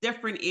 just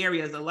different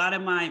areas. A lot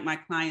of my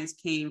clients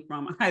came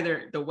from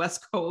either the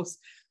West Coast,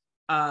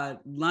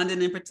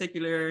 London in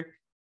particular,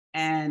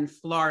 and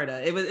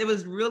Florida. It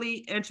was really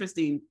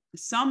interesting.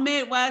 Some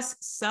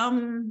Midwest,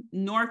 some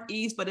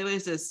Northeast, but it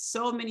was just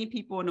so many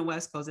people on the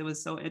West Coast. It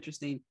was so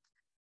interesting.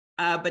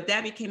 But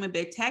that became a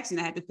big task,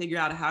 and I had to figure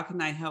out how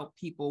can I help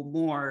people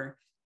more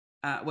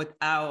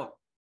without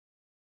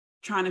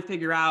trying to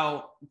figure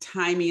out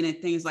timing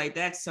and things like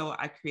that. So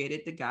I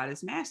created the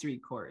Goddess Mastery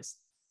course,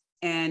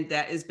 and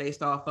that is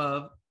based off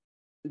of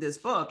this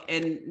book.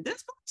 And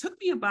this book took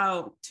me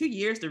about 2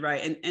 years to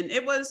write, and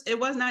it was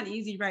not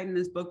easy writing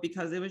this book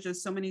because there was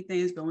just so many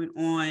things going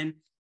on.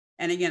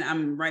 And again,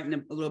 I'm writing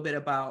a little bit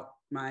about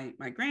my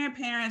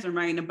grandparents. I'm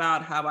writing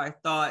about how I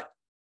thought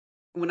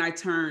when I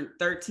turned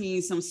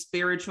 13, some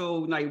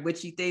spiritual, like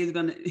witchy things was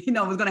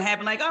gonna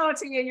happen, like, oh,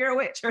 Tia, you're a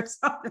witch or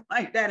something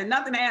like that. And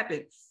nothing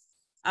happened.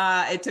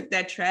 It took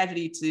that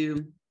tragedy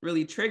to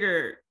really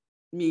trigger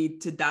me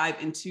to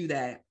dive into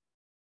that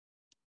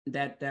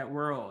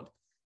world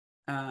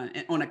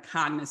on a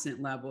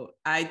cognizant level.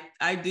 I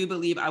do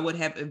believe I would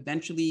have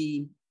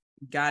eventually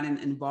gotten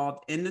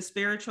involved in the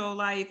spiritual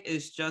life.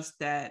 It's just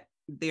that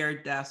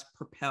their deaths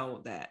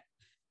propelled that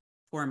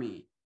for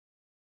me.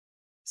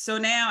 So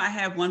now I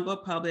have one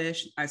book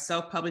published. I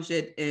self-published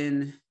it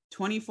in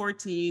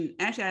 2014.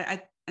 Actually,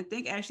 I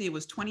think actually it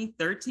was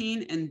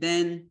 2013. And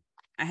then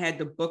I had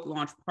the book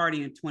launch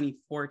party in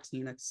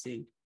 2014. Let's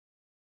see.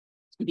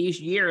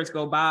 These years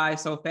go by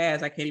so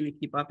fast, I can't even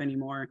keep up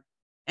anymore.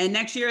 And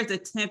next year is the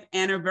 10th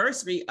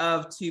anniversary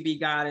of To Be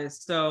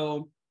Goddess.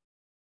 So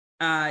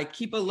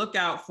keep a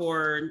lookout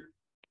for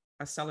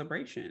a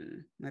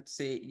celebration. Let's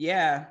see.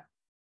 Yeah.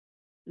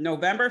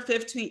 November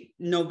 15th,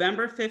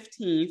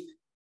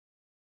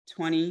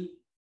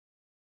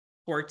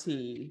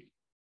 2014.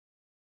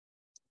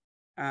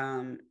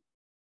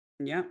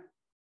 Yeah.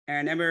 I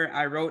remember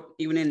I wrote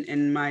even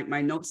in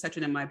my notes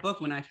section in my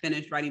book when I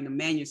finished writing the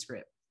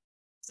manuscript.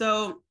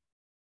 So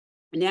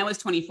now it's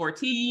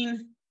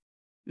 2014.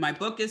 My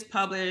book is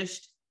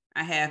published.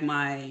 I have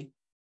my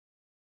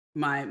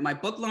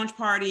book launch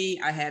party.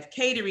 I have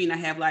catering. I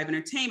have live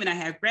entertainment. I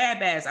have grab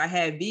bags. I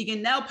have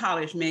vegan nail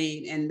polish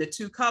made in the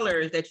 2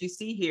 colors that you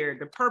see here,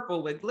 the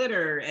purple with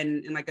glitter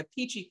and like a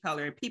peachy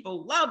color. And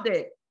people loved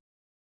it.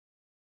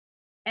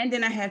 And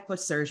then I had foot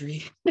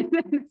surgery.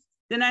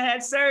 Then I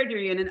had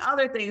surgery, and then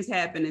other things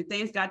happened, and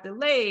things got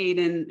delayed,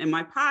 and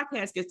my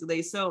podcast gets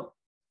delayed. So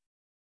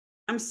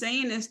I'm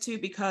saying this too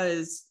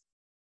because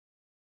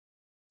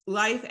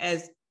life,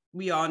 as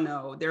we all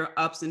know, there are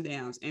ups and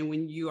downs. And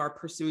when you are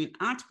pursuing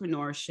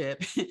entrepreneurship,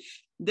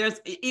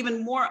 there's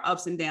even more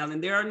ups and downs,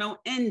 and there are no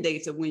end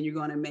dates of when you're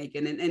going to make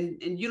it.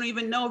 And you don't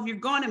even know if you're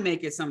going to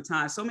make it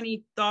sometimes. So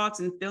many thoughts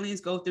and feelings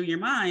go through your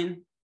mind.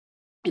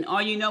 And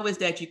all you know is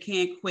that you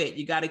can't quit.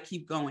 You got to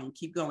keep going,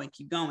 keep going,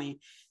 keep going.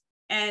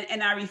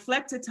 And I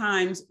reflect at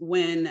times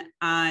when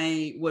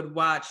I would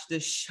watch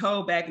the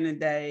show back in the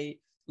day,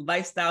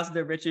 Lifestyles of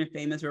the Rich and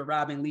Famous with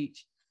Robin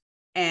Leach.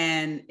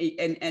 And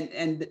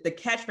the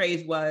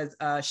catchphrase was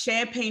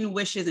champagne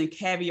wishes and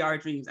caviar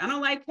dreams. I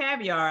don't like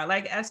caviar. I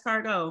like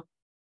escargot.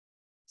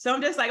 So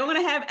I'm just like, I'm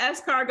going to have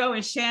escargot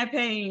and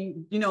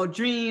champagne,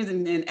 dreams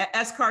and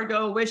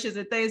escargot wishes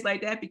and things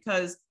like that,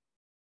 because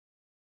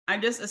I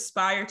just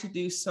aspire to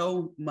do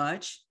so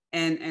much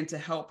and to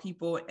help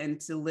people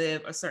and to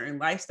live a certain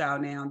lifestyle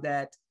now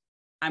that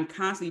I'm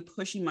constantly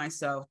pushing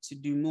myself to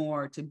do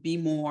more, to be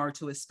more,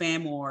 to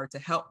expand more, to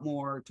help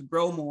more, to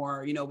grow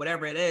more,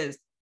 whatever it is.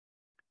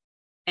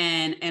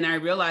 And I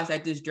realized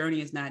that this journey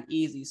is not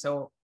easy.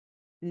 So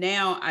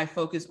now I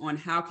focus on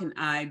how can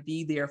I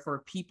be there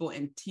for people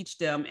and teach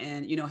them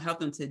and,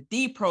 help them to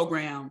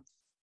deprogram,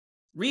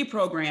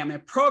 reprogram,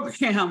 and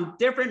program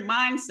different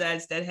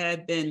mindsets that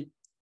have been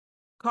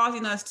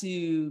causing us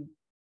to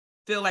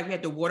feel like we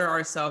have to water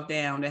ourselves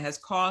down, that has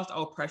caused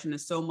oppression and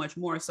so much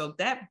more. So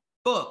that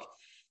book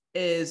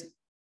is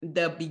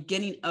the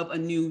beginning of a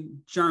new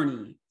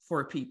journey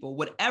for people,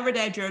 whatever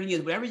that journey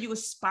is, whatever you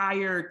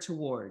aspire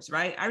towards,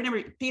 right? I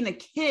remember being a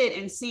kid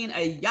and seeing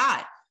a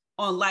yacht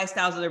on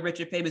Lifestyles of the Rich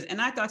and Famous. And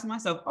I thought to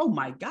myself, oh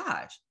my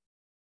gosh,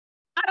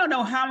 I don't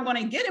know how I'm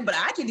going to get it, but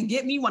I can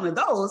get me one of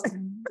those.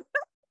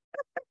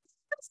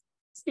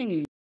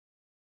 All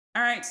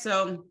right.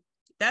 So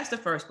that's the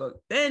first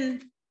book.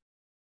 Then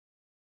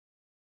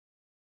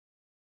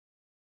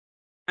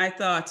I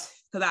thought,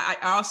 because I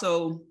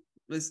also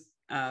was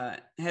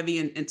heavy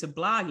into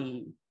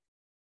blogging.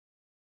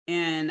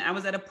 And I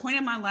was at a point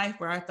in my life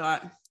where I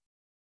thought,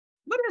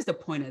 what is the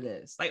point of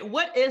this? Like,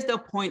 what is the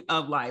point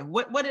of life?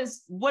 What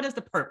is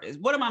the purpose?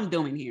 What am I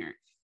doing here?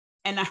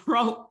 And I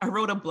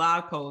wrote a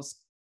blog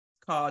post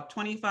called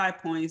 25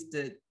 Points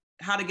to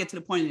How to Get to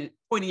the Point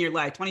in Your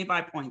Life,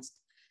 25 Points.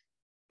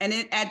 And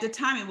at the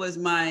time, it was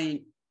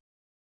my,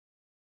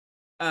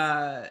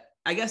 I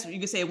guess you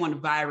could say it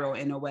went viral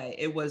in a way.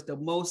 It was the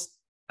most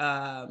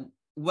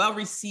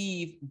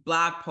well-received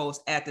blog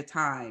post at the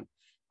time.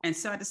 And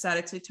so I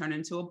decided to turn it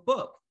into a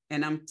book.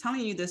 And I'm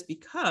telling you this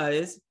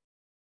because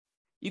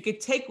you could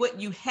take what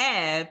you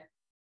have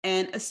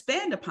and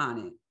expand upon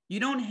it.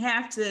 You don't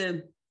have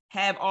to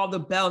have all the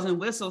bells and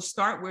whistles.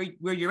 Start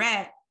where you're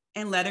at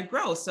and let it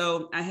grow.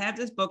 So I have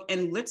this book,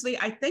 and literally,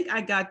 I think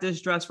I got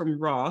this dress from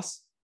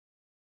Ross.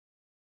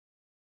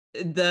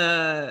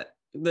 The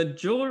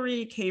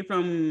jewelry came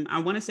from, I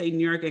want to say,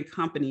 New York and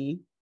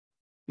Company.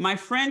 My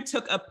friend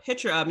took a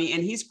picture of me,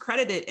 and he's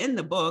credited in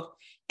the book.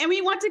 And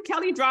we went to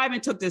Kelly Drive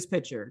and took this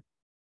picture.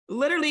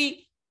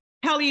 Literally,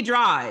 Kelly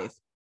Drive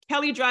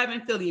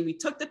in Philly. We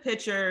took the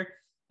picture,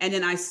 and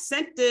then I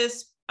sent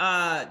this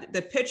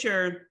the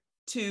picture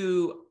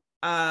to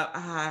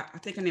I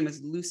think her name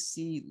is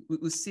Lucia.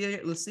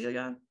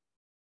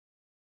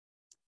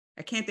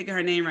 I can't think of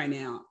her name right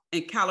now,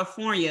 in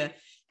California.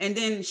 And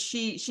then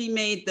she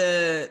made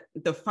the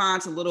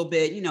fonts a little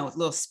bit, a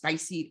little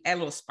spicy, add a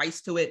little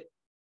spice to it,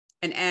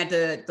 and add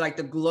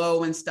the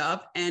glow and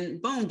stuff.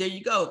 And boom, there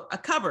you go, a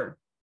cover.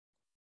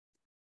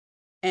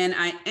 And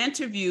I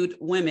interviewed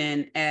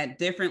women at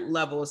different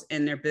levels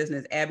in their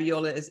business.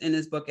 Abiola is in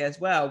this book as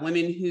well.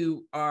 Women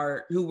who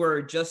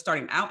were just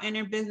starting out in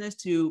their business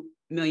to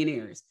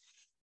millionaires.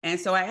 And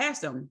so I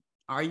asked them,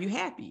 are you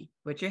happy?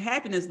 What's your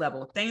happiness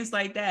level? Things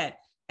like that.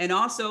 And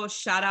also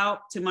shout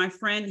out to my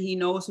friend. He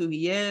knows who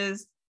he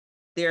is.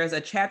 There's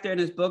a chapter in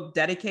his book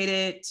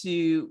dedicated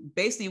to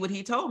basically what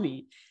he told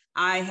me.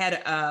 I had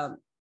a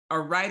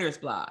writer's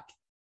block,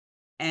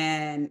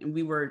 and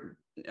we were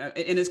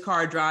in his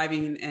car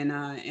driving,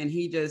 and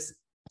he just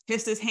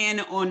kissed his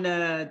hand on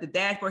the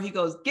dashboard. He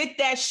goes, "Get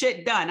that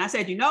shit done." I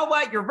said, "You know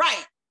what? You're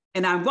right.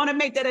 And I'm going to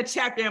make that a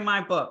chapter in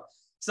my book."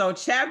 So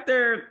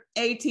chapter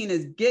 18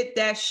 is get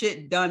that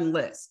shit done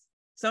list.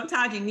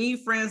 Sometimes you need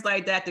friends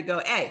like that to go,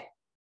 hey,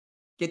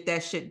 get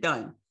that shit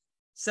done.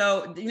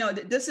 So,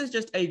 this is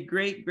just a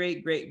great,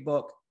 great, great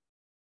book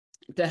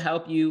to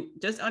help you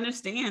just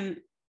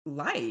understand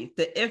life.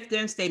 The if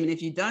then statement.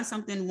 If you've done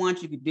something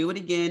once, you could do it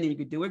again, and you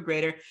could do it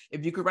greater.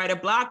 If you could write a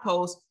blog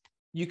post,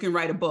 you can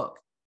write a book,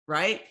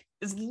 right?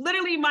 It's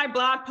literally my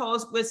blog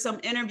post with some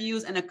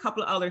interviews and a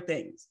couple of other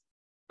things.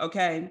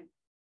 Okay.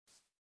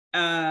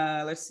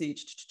 Let's see.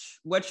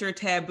 What's your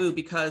taboo?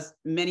 Because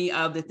many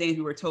of the things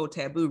we were told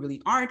taboo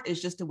really aren't.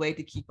 It's just a way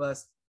to keep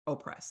us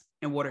oppressed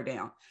and watered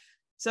down.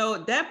 So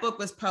that book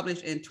was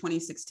published in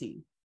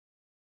 2016.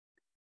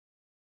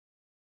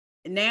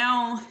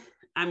 Now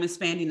I'm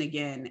expanding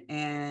again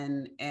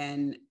and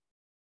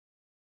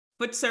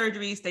foot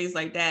surgeries, things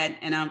like that.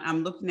 And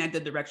I'm looking at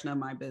the direction of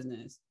my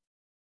business.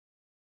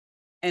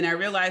 And I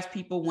realize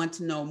people want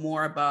to know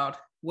more about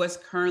what's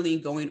currently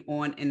going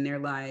on in their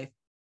life.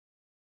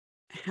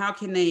 How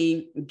can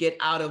they get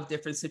out of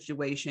different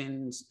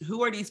situations?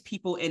 Who are these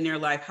people in their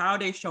life? How are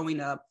they showing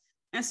up?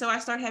 And so I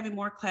started having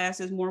more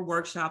classes, more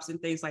workshops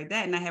and things like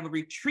that. And I have a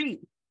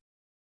retreat.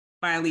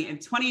 Finally, in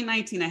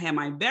 2019, I had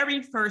my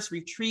very first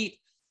retreat.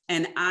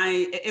 And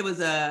it was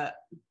I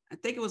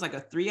think it was like a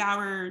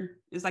 3-hour,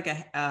 it's like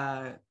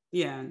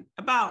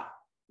about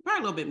probably a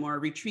little bit more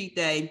retreat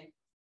day.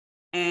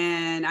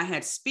 And I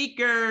had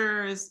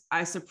speakers.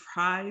 I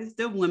surprised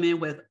the women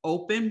with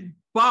open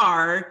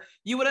bar.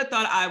 You would have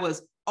thought I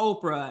was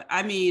Oprah.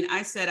 I mean,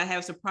 I said, I have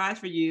a surprise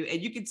for you.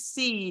 And you could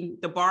see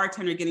the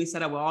bartender getting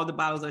set up with all the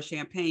bottles of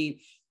champagne.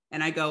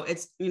 And I go,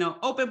 it's,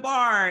 open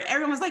bar.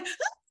 Everyone was like,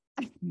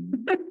 you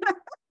would have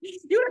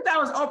thought I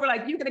was Oprah,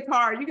 like, you get a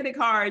car, you get a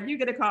car, you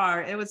get a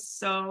car. It was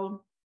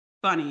so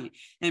funny.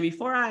 And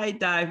before I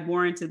dive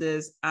more into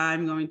this,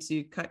 I'm going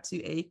to cut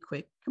to a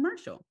quick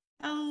commercial.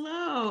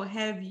 Hello,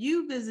 have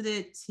you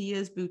visited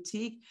Tia's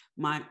Boutique,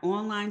 my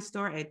online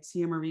store at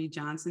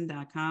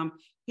tiamariejohnson.com?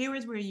 Here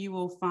is where you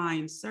will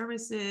find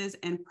services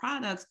and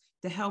products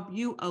to help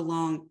you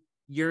along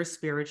your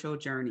spiritual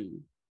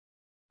journey.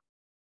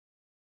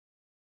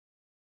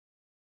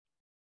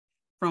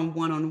 From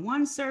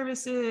one-on-one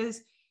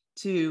services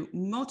to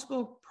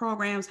multiple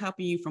programs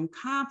helping you from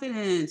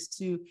confidence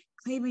to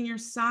claiming your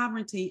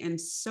sovereignty and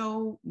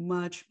so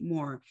much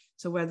more.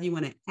 So whether you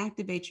want to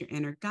activate your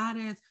inner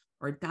goddess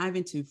or dive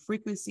into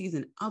frequencies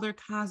and other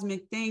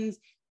cosmic things,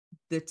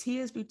 the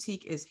Tia's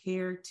Boutique is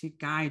here to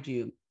guide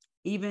you.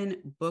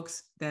 Even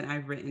books that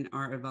I've written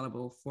are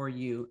available for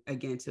you,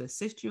 again, to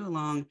assist you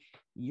along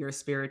your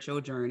spiritual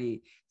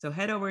journey. So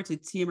head over to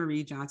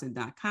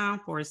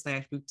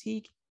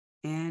tiamariejohnson.com/boutique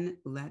and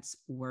let's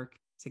work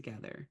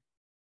together.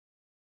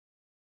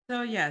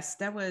 So yes,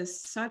 that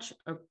was such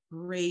a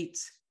great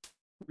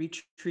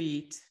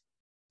retreat.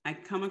 I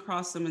come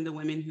across some of the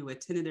women who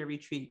attended their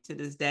retreat to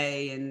this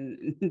day,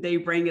 and they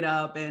bring it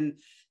up. And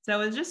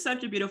so it's just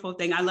such a beautiful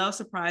thing. I love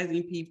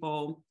surprising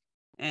people.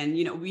 And,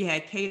 you know, we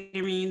had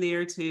catering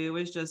there too.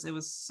 It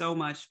was so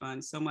much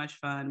fun, so much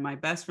fun. My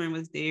best friend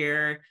was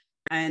there,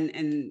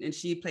 and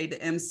she played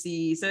the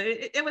MC. So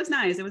it was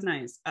nice. It was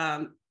nice.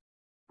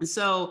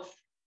 So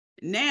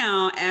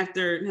now,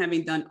 after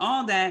having done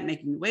all that,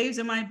 making waves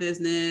in my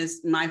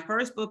business, my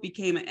first book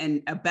became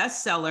a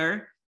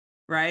bestseller,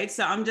 right?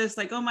 So I'm just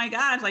like, oh my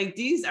gosh, like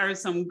these are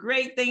some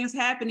great things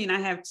happening. I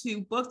have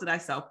 2 books that I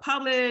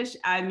self-published.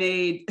 I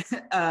made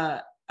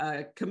a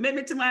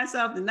commitment to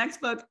myself. The next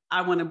book,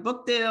 I want a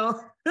book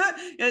deal.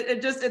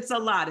 It's a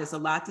lot. It's a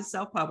lot to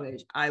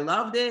self-publish. I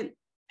loved it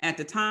at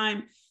the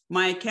time.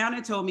 My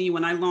accountant told me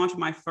when I launched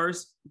my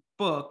first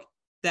book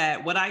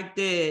that what I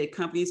did,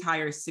 companies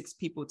hire 6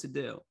 people to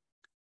do.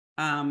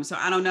 So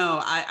I don't know.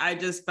 I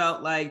just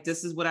felt like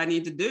this is what I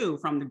need to do,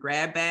 from the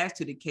grab bags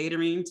to the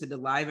catering to the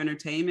live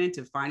entertainment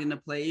to finding a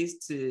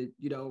place to,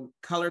 you know,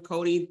 color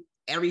coding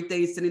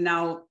everything, sending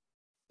out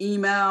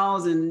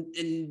emails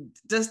and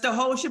just the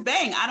whole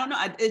shebang. I don't know.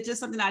 It's just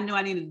something I knew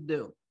I needed to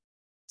do.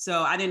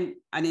 So I didn't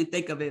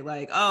think of it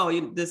like,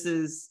 oh, this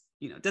is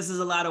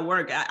a lot of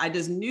work. I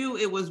just knew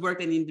it was work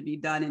that needed to be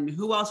done, and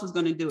who else was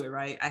going to do it,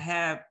 right? I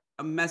have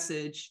a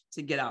message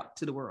to get out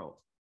to the world.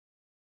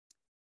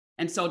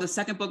 And so the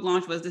second book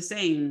launch was the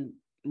same,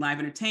 live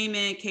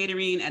entertainment,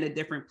 catering at a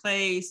different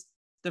place.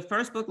 The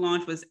first book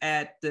launch was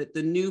at the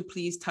new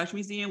Please Touch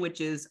Museum, which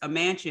is a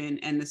mansion.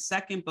 And the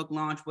second book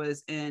launch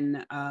was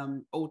in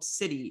Old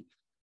City.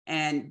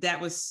 And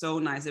that was so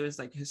nice. It was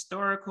like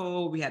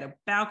historical. We had a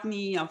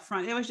balcony up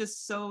front. It was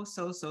just so,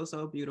 so, so,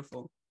 so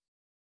beautiful.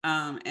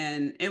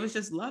 And it was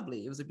just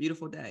lovely. It was a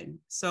beautiful day.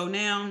 So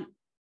now,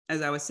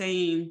 as I was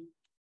saying,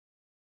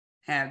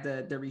 have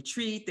the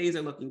retreat, things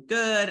are looking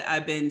good.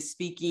 I've been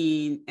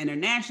speaking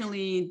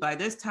internationally. By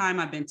this time,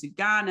 I've been to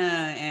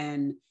Ghana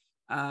and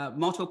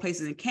multiple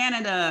places in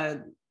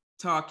Canada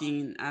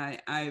talking.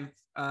 I've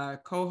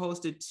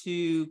co-hosted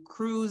 2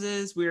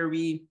 cruises where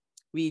we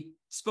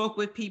spoke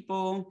with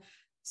people.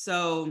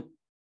 So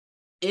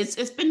it's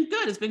been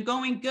good. It's been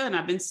going good.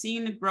 I've been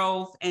seeing the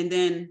growth, and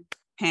then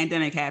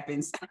pandemic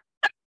happens.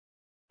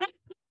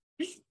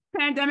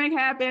 Pandemic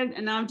happened,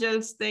 and I'm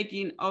just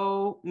thinking,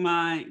 oh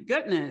my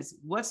goodness,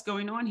 what's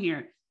going on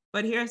here?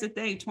 But here's the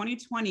thing,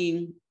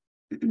 2020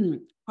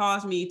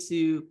 caused me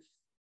to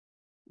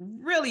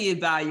really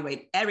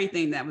evaluate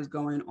everything that was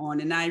going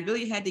on. And I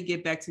really had to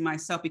get back to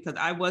myself because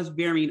I was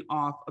veering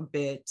off a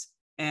bit.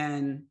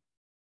 And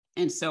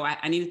so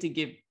I needed to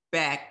get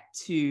back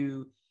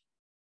to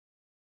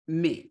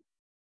me.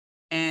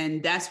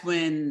 And that's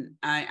when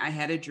I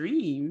had a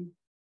dream.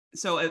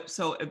 So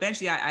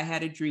eventually I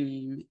had a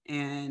dream,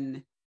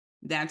 and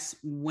that's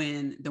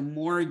when the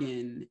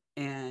Morgan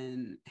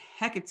and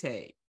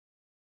Hecate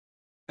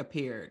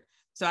appeared.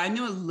 So I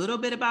knew a little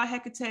bit about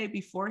Hecate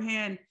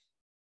beforehand,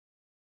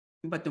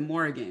 but the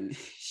Morgan,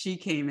 she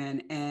came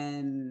in,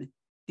 and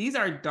these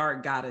are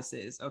dark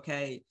goddesses,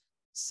 okay?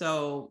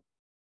 So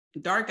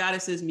dark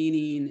goddesses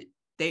meaning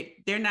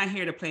they're not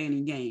here to play any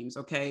games,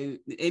 okay?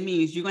 It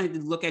means you're going to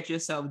have to look at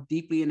yourself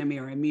deeply in the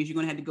mirror. It means you're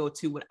going to have to go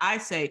to what I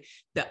say,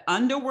 the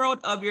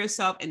underworld of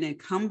yourself, and then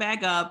come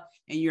back up,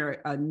 and you're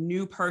a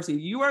new person.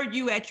 You are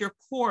you at your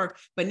core,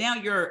 but now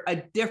you're a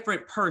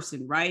different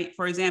person, right?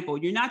 For example,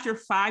 you're not your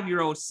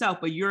 5-year-old self,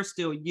 but you're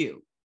still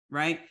you,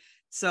 right?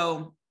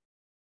 So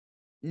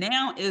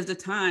now is the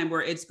time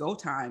where it's go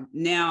time.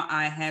 Now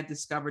I have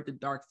discovered the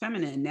dark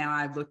feminine. Now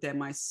I've looked at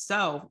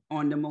myself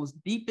on the most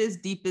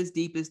deepest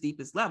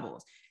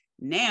levels.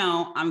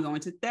 Now I'm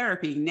going to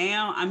therapy.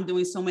 Now I'm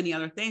doing so many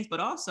other things, but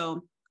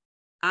also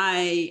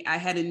I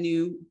had a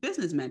new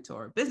business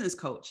mentor, business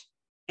coach,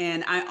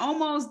 and I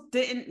almost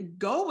didn't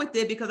go with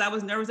it because I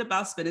was nervous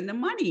about spending the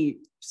money.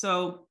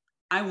 So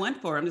I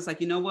went for it. I'm just like,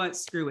 you know what?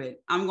 Screw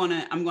it. I'm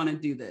gonna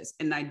do this.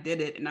 And I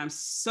did it. And I'm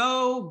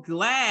so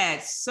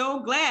glad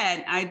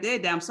I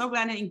did that. I'm so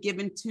glad I didn't give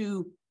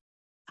into,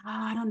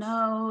 I don't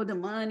know, the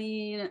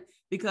money,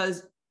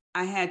 because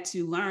I had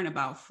to learn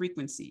about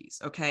frequencies.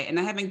 Okay. And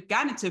I haven't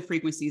gotten into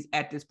frequencies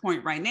at this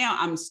point right now.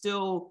 I'm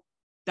still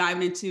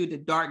diving into the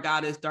dark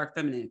goddess, dark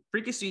feminine.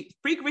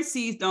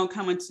 Frequencies don't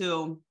come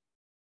until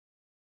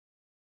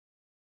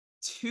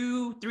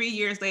 2-3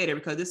 years later,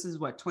 because this is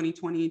what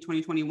 2020,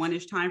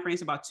 2021-ish time frame.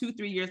 So about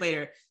 2-3 years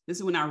later, this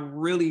is when I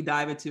really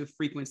dive into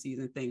frequencies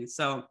and things.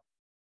 So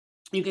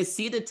you can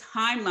see the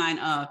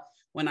timeline of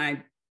when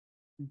I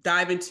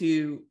dive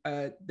into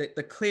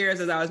the clears,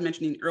 as I was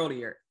mentioning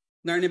earlier,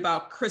 learning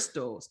about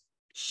crystals,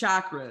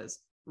 chakras,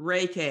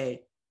 Reiki,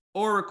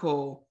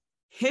 Oracle,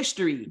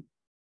 history.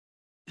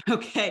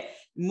 Okay,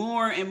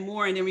 more and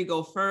more. And then we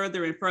go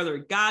further and further,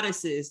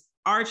 goddesses,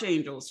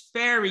 archangels,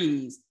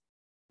 fairies,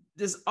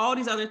 just all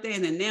these other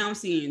things. And now I'm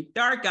seeing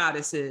dark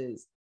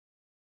goddesses,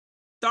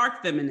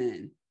 dark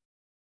feminine,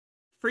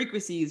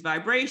 frequencies,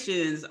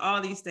 vibrations,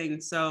 all these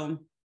things. So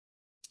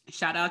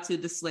shout out to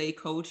the Slay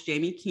coach,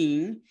 Jamie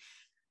King.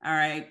 All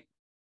right.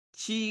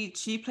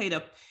 she played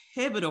a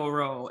pivotal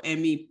role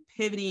in me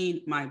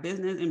pivoting my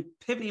business and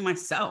pivoting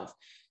myself.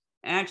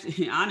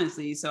 Actually,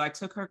 honestly, so I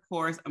took her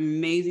course,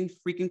 amazing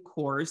freaking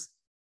course,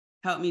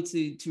 helped me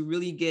to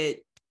really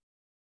get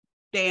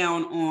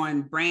down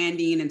on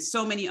branding and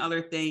so many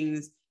other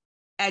things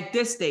at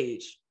this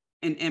stage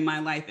in my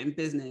life and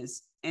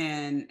business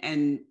and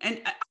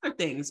other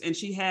things. And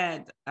she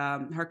had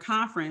her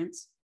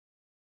conference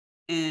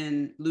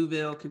in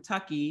Louisville,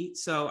 Kentucky.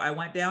 So I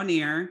went down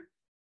there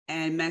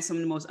and met some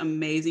of the most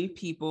amazing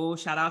people.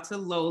 Shout out to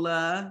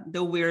Lola,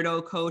 the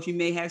weirdo coach. You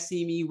may have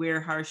seen me wear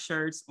her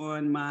shirts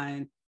on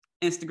my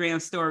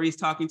Instagram stories,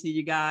 talking to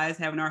you guys,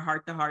 having our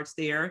heart to hearts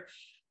there.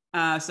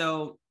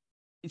 So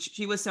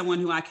she was someone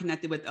who I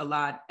connected with a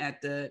lot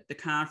at the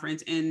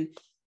conference, and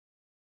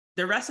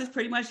the rest is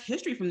pretty much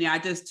history from there. I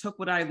just took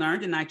what I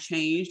learned and I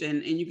changed,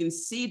 and you can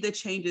see the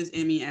changes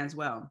in me as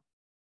well.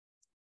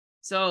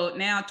 So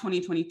now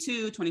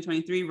 2022,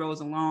 2023 rolls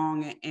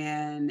along,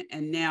 and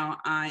now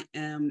I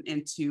am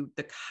into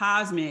the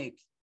cosmic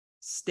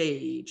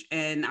stage,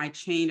 and I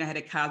changed. I had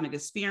a cosmic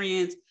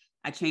experience.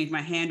 I changed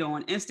my handle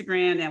on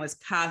Instagram. That was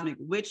Cosmic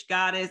Witch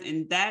Goddess,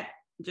 and that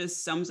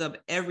just sums up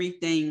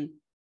everything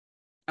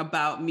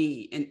about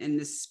me in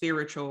the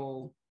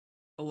spiritual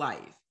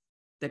life.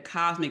 The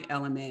cosmic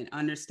element,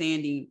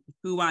 understanding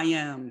who I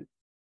am,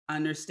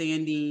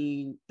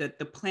 understanding the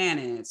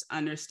planets,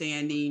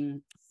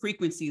 understanding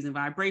frequencies and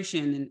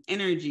vibration and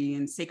energy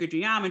and sacred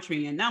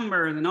geometry and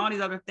numbers and all these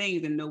other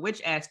things, and the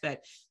witch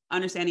aspect,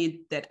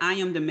 understanding that I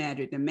am the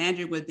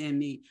magic within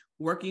me,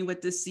 working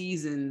with the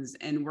seasons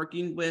and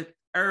working with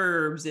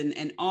herbs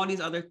and all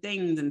these other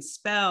things and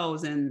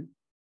spells, and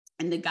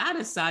the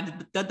goddess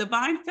side, the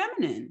divine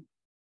feminine,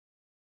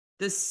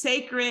 the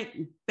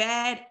sacred,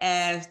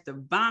 badass,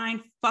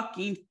 divine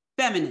fucking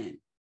feminine,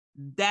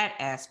 that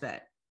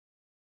aspect.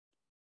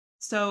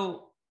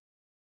 So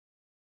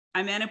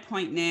I'm at a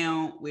point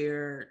now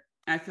where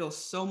I feel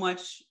so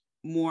much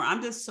more,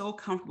 I'm just so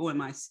comfortable in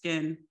my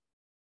skin.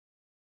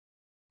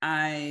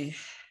 I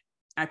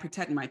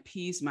protect my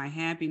peace, my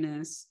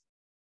happiness.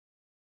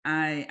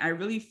 I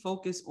really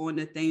focus on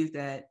the things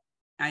that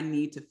I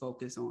need to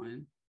focus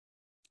on.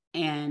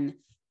 And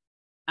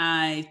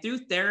through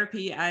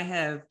therapy, I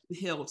have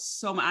healed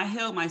so much. I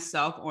healed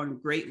myself on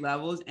great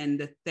levels, and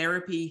the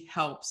therapy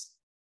helps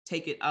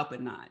take it up a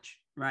notch,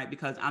 right?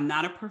 Because I'm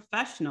not a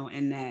professional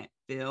in that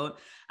field.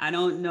 I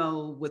don't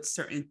know what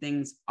certain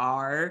things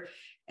are.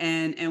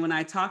 And when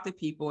I talk to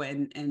people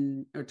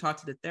and or talk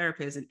to the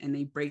therapist and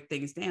they break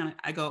things down,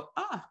 I go,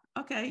 oh,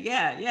 okay,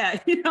 yeah.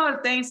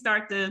 Things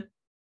start to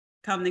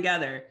come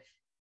together.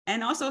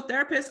 And also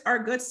therapists are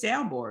good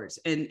soundboards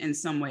in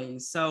some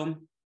ways. So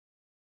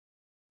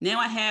now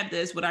I have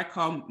this, what I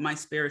call my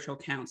spiritual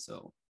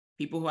council,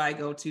 people who I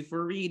go to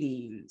for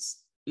readings,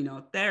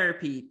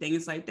 therapy,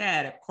 things like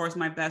that. Of course,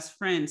 my best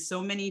friends,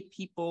 so many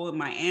people,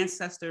 my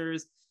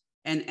ancestors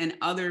and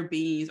other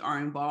beings are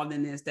involved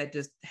in this that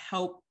just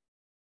help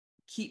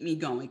keep me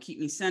going, keep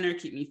me centered,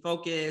 keep me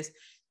focused,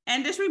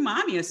 and just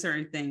remind me of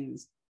certain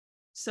things.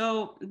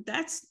 So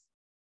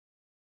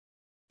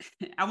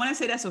I want to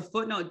say that's a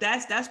footnote.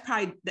 That's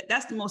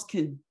the most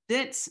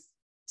condensed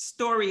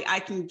story I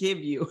can give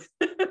you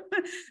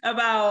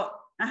about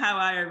how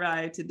I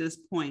arrived to this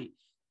point.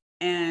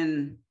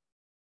 And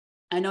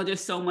I know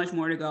there's so much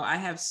more to go. I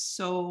have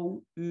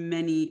so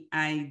many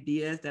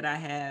ideas that I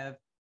have.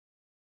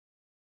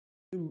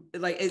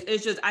 Like,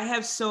 it's just, I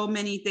have so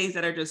many things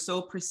that are just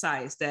so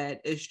precise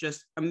that it's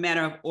just a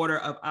matter of order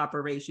of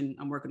operation.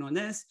 I'm working on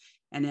this,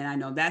 and then I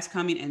know that's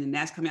coming, and then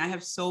that's coming. I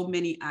have so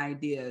many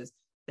ideas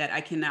that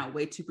I cannot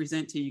wait to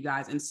present to you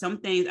guys. And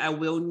some things I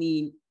will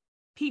need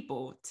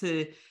people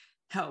to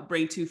help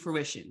bring to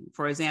fruition.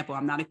 For example,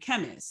 I'm not a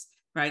chemist,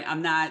 right?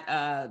 I'm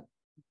not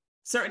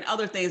certain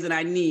other things that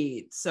I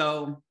need.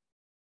 So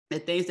the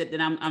things that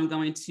I'm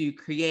going to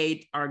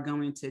create are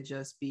going to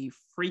just be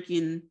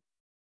freaking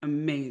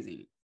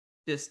amazing,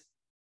 just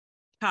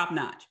top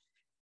notch.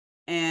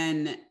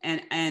 And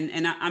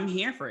I'm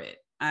here for it.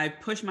 I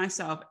push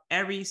myself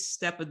every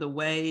step of the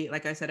way.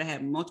 Like I said, I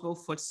had multiple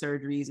foot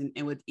surgeries,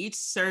 and with each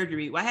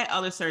surgery, well, I had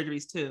other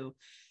surgeries too,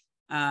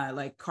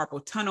 like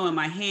carpal tunnel in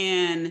my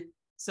hand.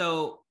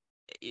 So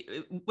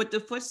with the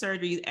foot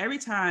surgeries, every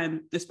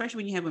time, especially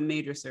when you have a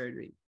major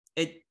surgery,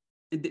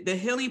 the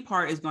healing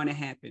part is going to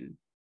happen.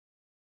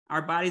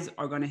 Our bodies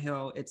are going to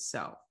heal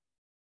itself.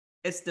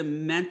 It's the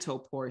mental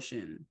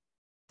portion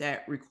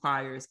that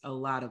requires a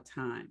lot of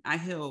time. I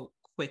heal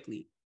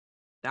quickly.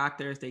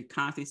 Doctors, they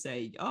constantly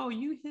say, oh,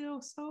 you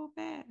heal so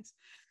fast.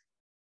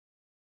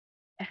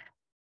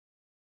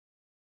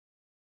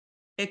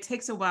 It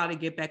takes a while to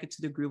get back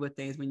into the groove of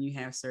things when you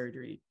have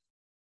surgery.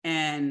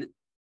 And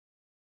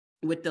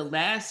with the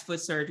last foot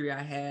surgery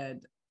I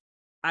had,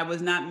 I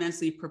was not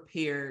mentally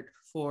prepared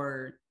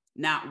for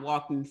not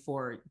walking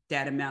for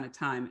that amount of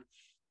time.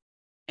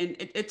 And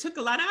it took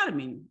a lot out of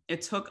me.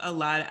 It took a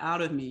lot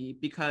out of me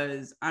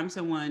because I'm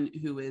someone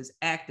who is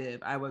active.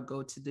 I would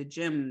go to the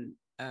gym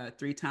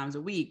 3 times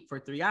a week for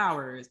 3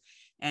 hours.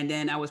 And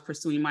then I was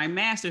pursuing my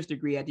master's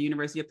degree at the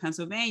University of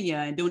Pennsylvania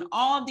and doing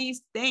all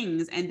these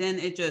things. And then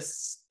it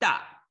just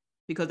stopped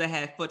because I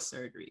had foot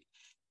surgery.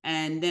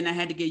 And then I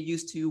had to get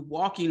used to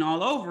walking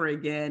all over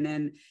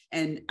again.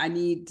 And I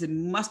need to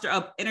muster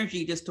up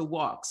energy just to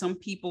walk. Some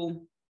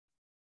people,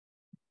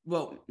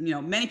 well,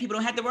 many people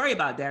don't have to worry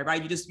about that,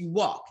 right? You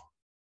walk.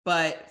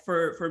 But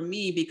for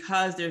me,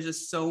 because there's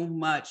just so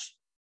much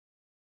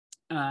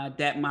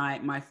that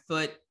my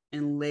foot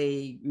and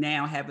leg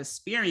now have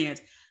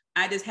experienced,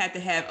 I just had to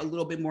have a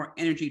little bit more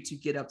energy to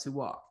get up to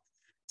walk.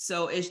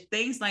 So it's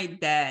things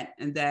like that,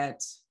 and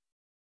that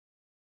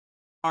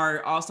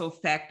are also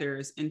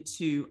factors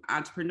into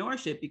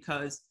entrepreneurship,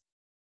 because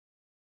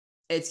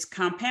it's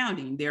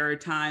compounding. There are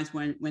times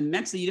when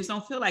mentally you just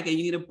don't feel like it,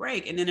 you need a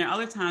break. And then there are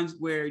other times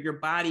where your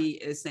body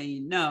is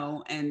saying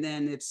no. And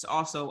then it's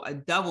also a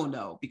double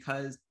no,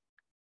 because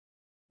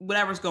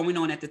whatever's going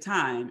on at the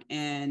time.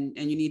 And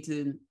I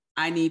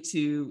need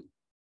to,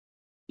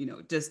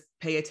 just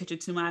pay attention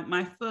to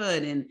my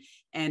foot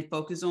and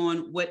focus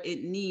on what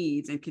it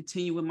needs and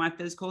continue with my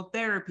physical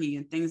therapy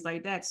and things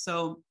like that.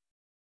 So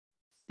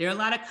there are a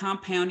lot of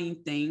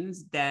compounding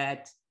things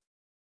that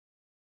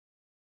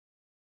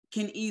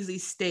can easily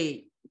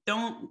state,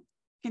 don't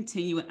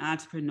continue with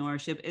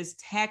entrepreneurship. It's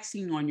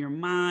taxing on your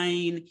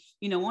mind.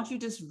 Why don't you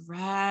just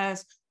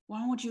rest? Why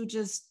don't you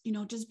just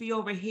be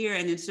over here?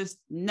 And it's just,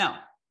 no.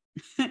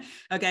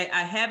 Okay,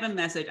 I have a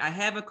message. I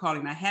have a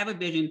calling. I have a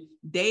vision.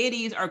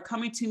 Deities are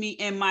coming to me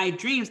in my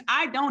dreams.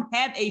 I don't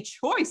have a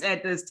choice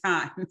at this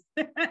time.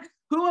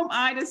 Who am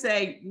I to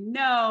say,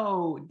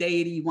 no,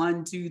 deity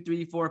 1, 2,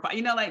 3, 4,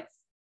 5,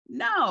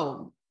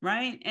 no,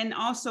 right? And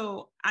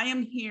also, I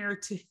am here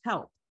to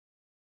help,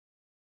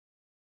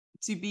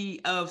 to be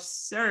of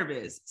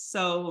service.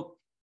 So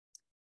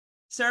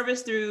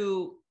service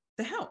through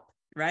the help,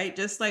 right?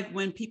 Just like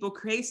when people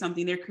create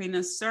something, they're creating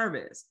a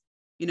service.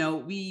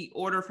 We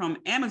order from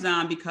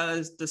Amazon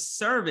because the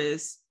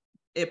service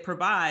it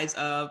provides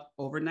of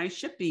overnight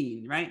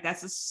shipping, right?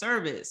 That's a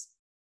service.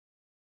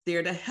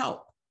 There to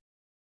help.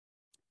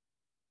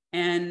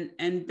 And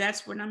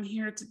that's what I'm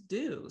here to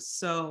do.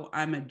 So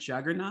I'm a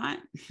juggernaut,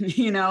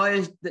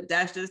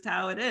 that's just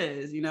how it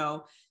is,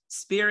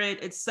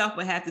 Spirit itself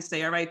would have to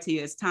say, all right,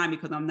 Tia, it's time,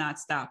 because I'm not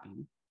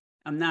stopping.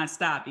 I'm not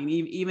stopping.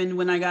 Even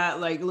when I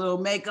got like little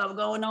makeup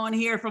going on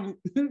here from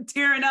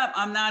tearing up,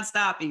 I'm not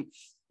stopping.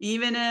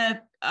 Even if,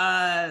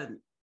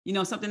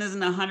 something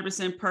isn't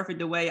 100% perfect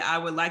the way I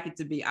would like it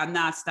to be, I'm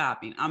not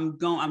stopping. I'm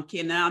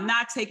kidding. Now, I'm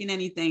not taking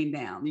anything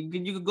down.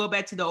 You could go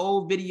back to the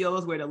old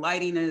videos where the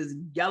lighting is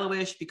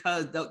yellowish,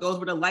 because those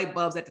were the light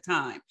bulbs at the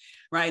time,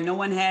 right? No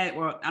one had,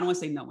 or I don't want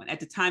to say no one. At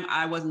the time,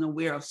 I wasn't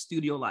aware of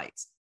studio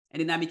lights.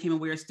 And then I became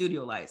aware of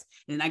studio lights.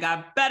 And then I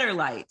got better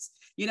lights,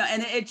 and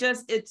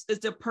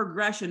it's a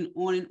progression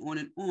on and on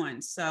and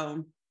on.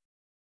 So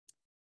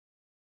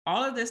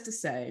all of this to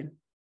say,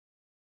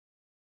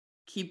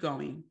 keep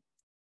going.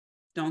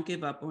 Don't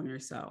give up on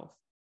yourself.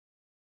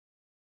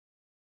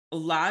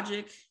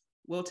 Logic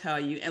will tell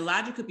you, and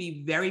logic could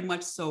be very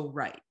much so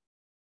right.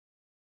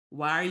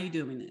 Why are you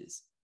doing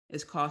this?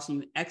 It's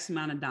costing you X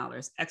amount of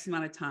dollars, X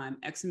amount of time,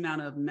 X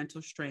amount of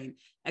mental strain,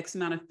 X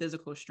amount of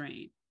physical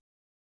strain.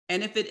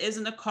 And if it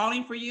isn't a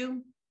calling for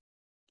you,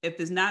 if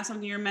it's not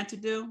something you're meant to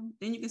do,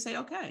 then you can say,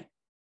 okay,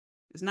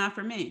 it's not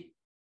for me.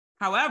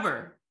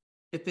 However,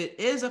 if it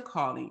is a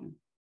calling,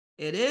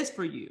 it is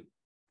for you.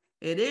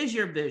 It is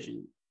your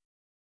vision.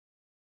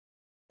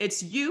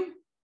 It's you.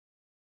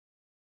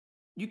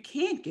 You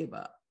can't give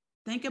up.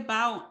 Think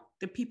about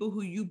the people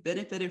who you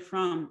benefited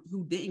from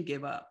who didn't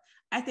give up.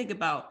 I think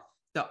about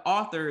the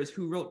authors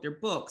who wrote their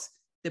books,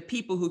 the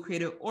people who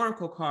created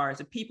Oracle cards,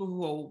 the people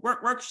who hold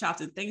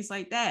workshops and things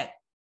like that.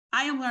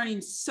 I am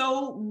learning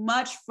so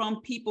much from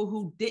people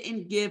who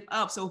didn't give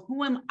up. So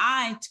who am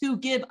I to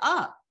give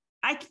up?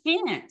 I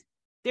can't.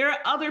 There are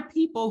other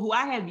people who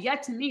I have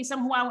yet to meet,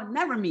 some who I would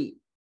never meet,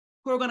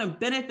 who are going to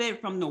benefit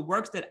from the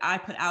works that I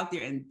put out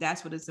there. And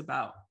that's what it's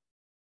about.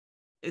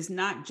 It's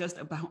not just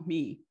about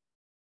me.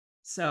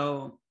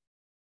 So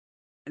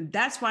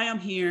that's why I'm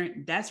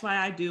here. That's why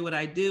I do what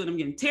I do. And I'm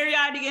getting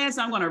teary-eyed again.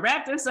 So I'm going to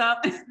wrap this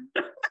up.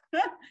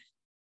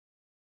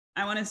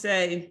 I want to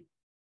say,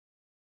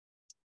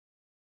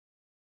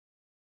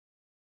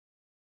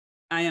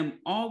 I am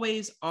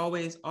always,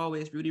 always,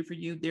 always rooting for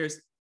you.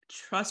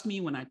 Trust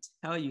me when I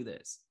tell you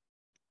this,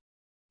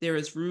 there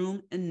is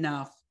room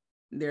enough.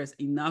 There's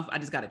enough. I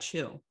just got to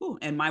chill. Ooh,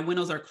 and my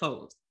windows are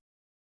closed.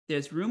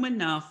 There's room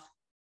enough.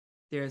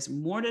 There's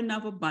more than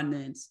enough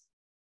abundance.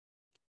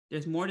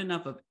 There's more than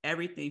enough of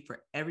everything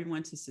for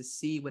everyone to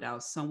succeed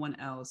without someone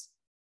else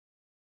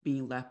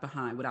being left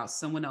behind, without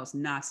someone else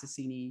not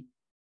succeeding.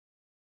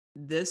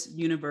 This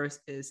universe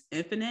is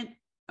infinite.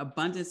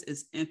 Abundance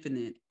is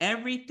infinite.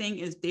 Everything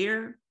is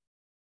there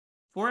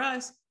for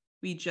us.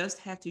 We just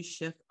have to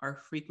shift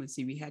our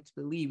frequency. We had to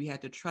believe, we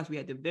had to trust, we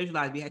had to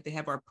visualize, we had to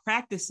have our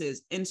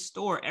practices in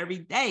store every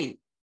day.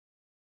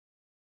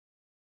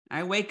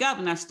 I wake up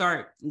and I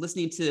start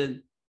listening to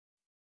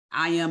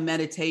I am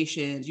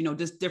meditations,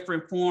 just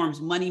different forms,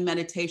 money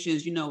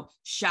meditations,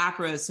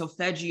 chakras,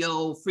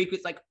 solfeggio,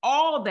 frequency, like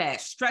all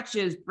that,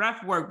 stretches,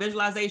 breath work,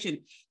 visualization.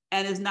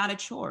 And it's not a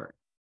chore.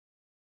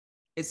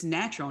 It's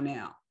natural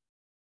now.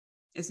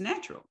 It's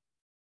natural.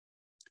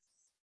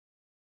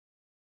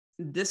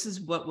 This is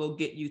what will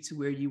get you to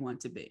where you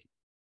want to be.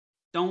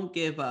 Don't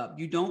give up.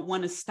 You don't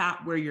want to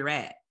stop where you're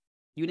at.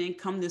 You didn't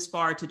come this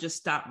far to just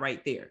stop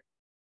right there.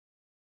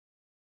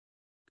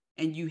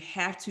 And you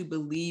have to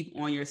believe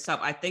on yourself.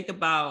 I think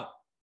about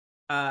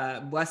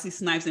Wesley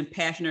Snipes and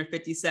Passioner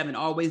 57.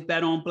 Always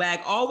bet on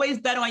Black. Always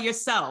bet on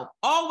yourself.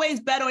 Always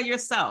bet on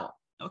yourself.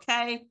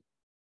 Okay?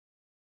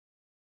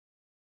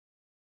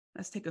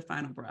 Let's take a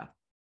final breath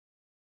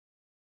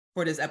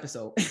for this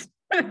episode.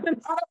 Not a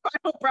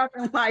final breath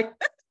in life.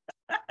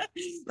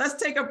 Let's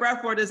take a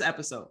breath for this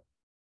episode.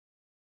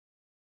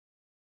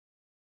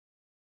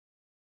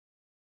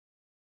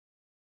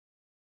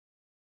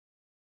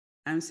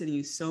 I'm sending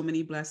you so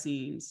many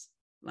blessings,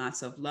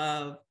 lots of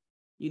love.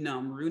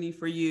 I'm rooting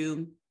for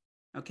you.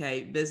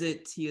 Okay,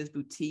 visit Tia's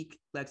boutique.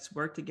 Let's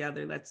work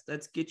together.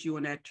 Let's get you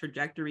on that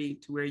trajectory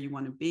to where you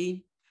want to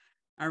be.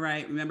 All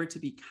right, remember to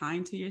be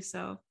kind to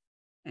yourself,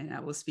 and I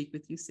will speak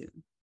with you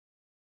soon.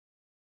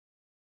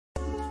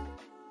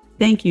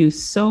 Thank you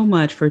so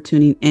much for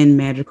tuning in,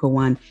 Magical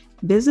One.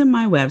 Visit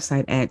my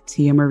website at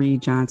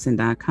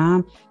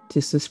tiamariejohnson.com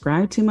to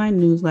subscribe to my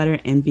newsletter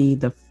and be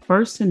the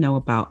first to know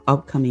about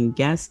upcoming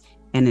guests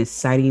and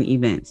exciting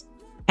events.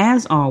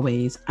 As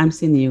always, I'm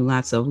sending you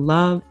lots of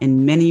love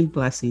and many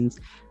blessings.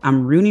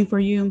 I'm rooting for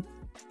you.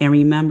 And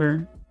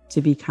remember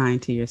to be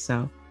kind to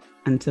yourself.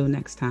 Until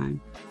next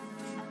time.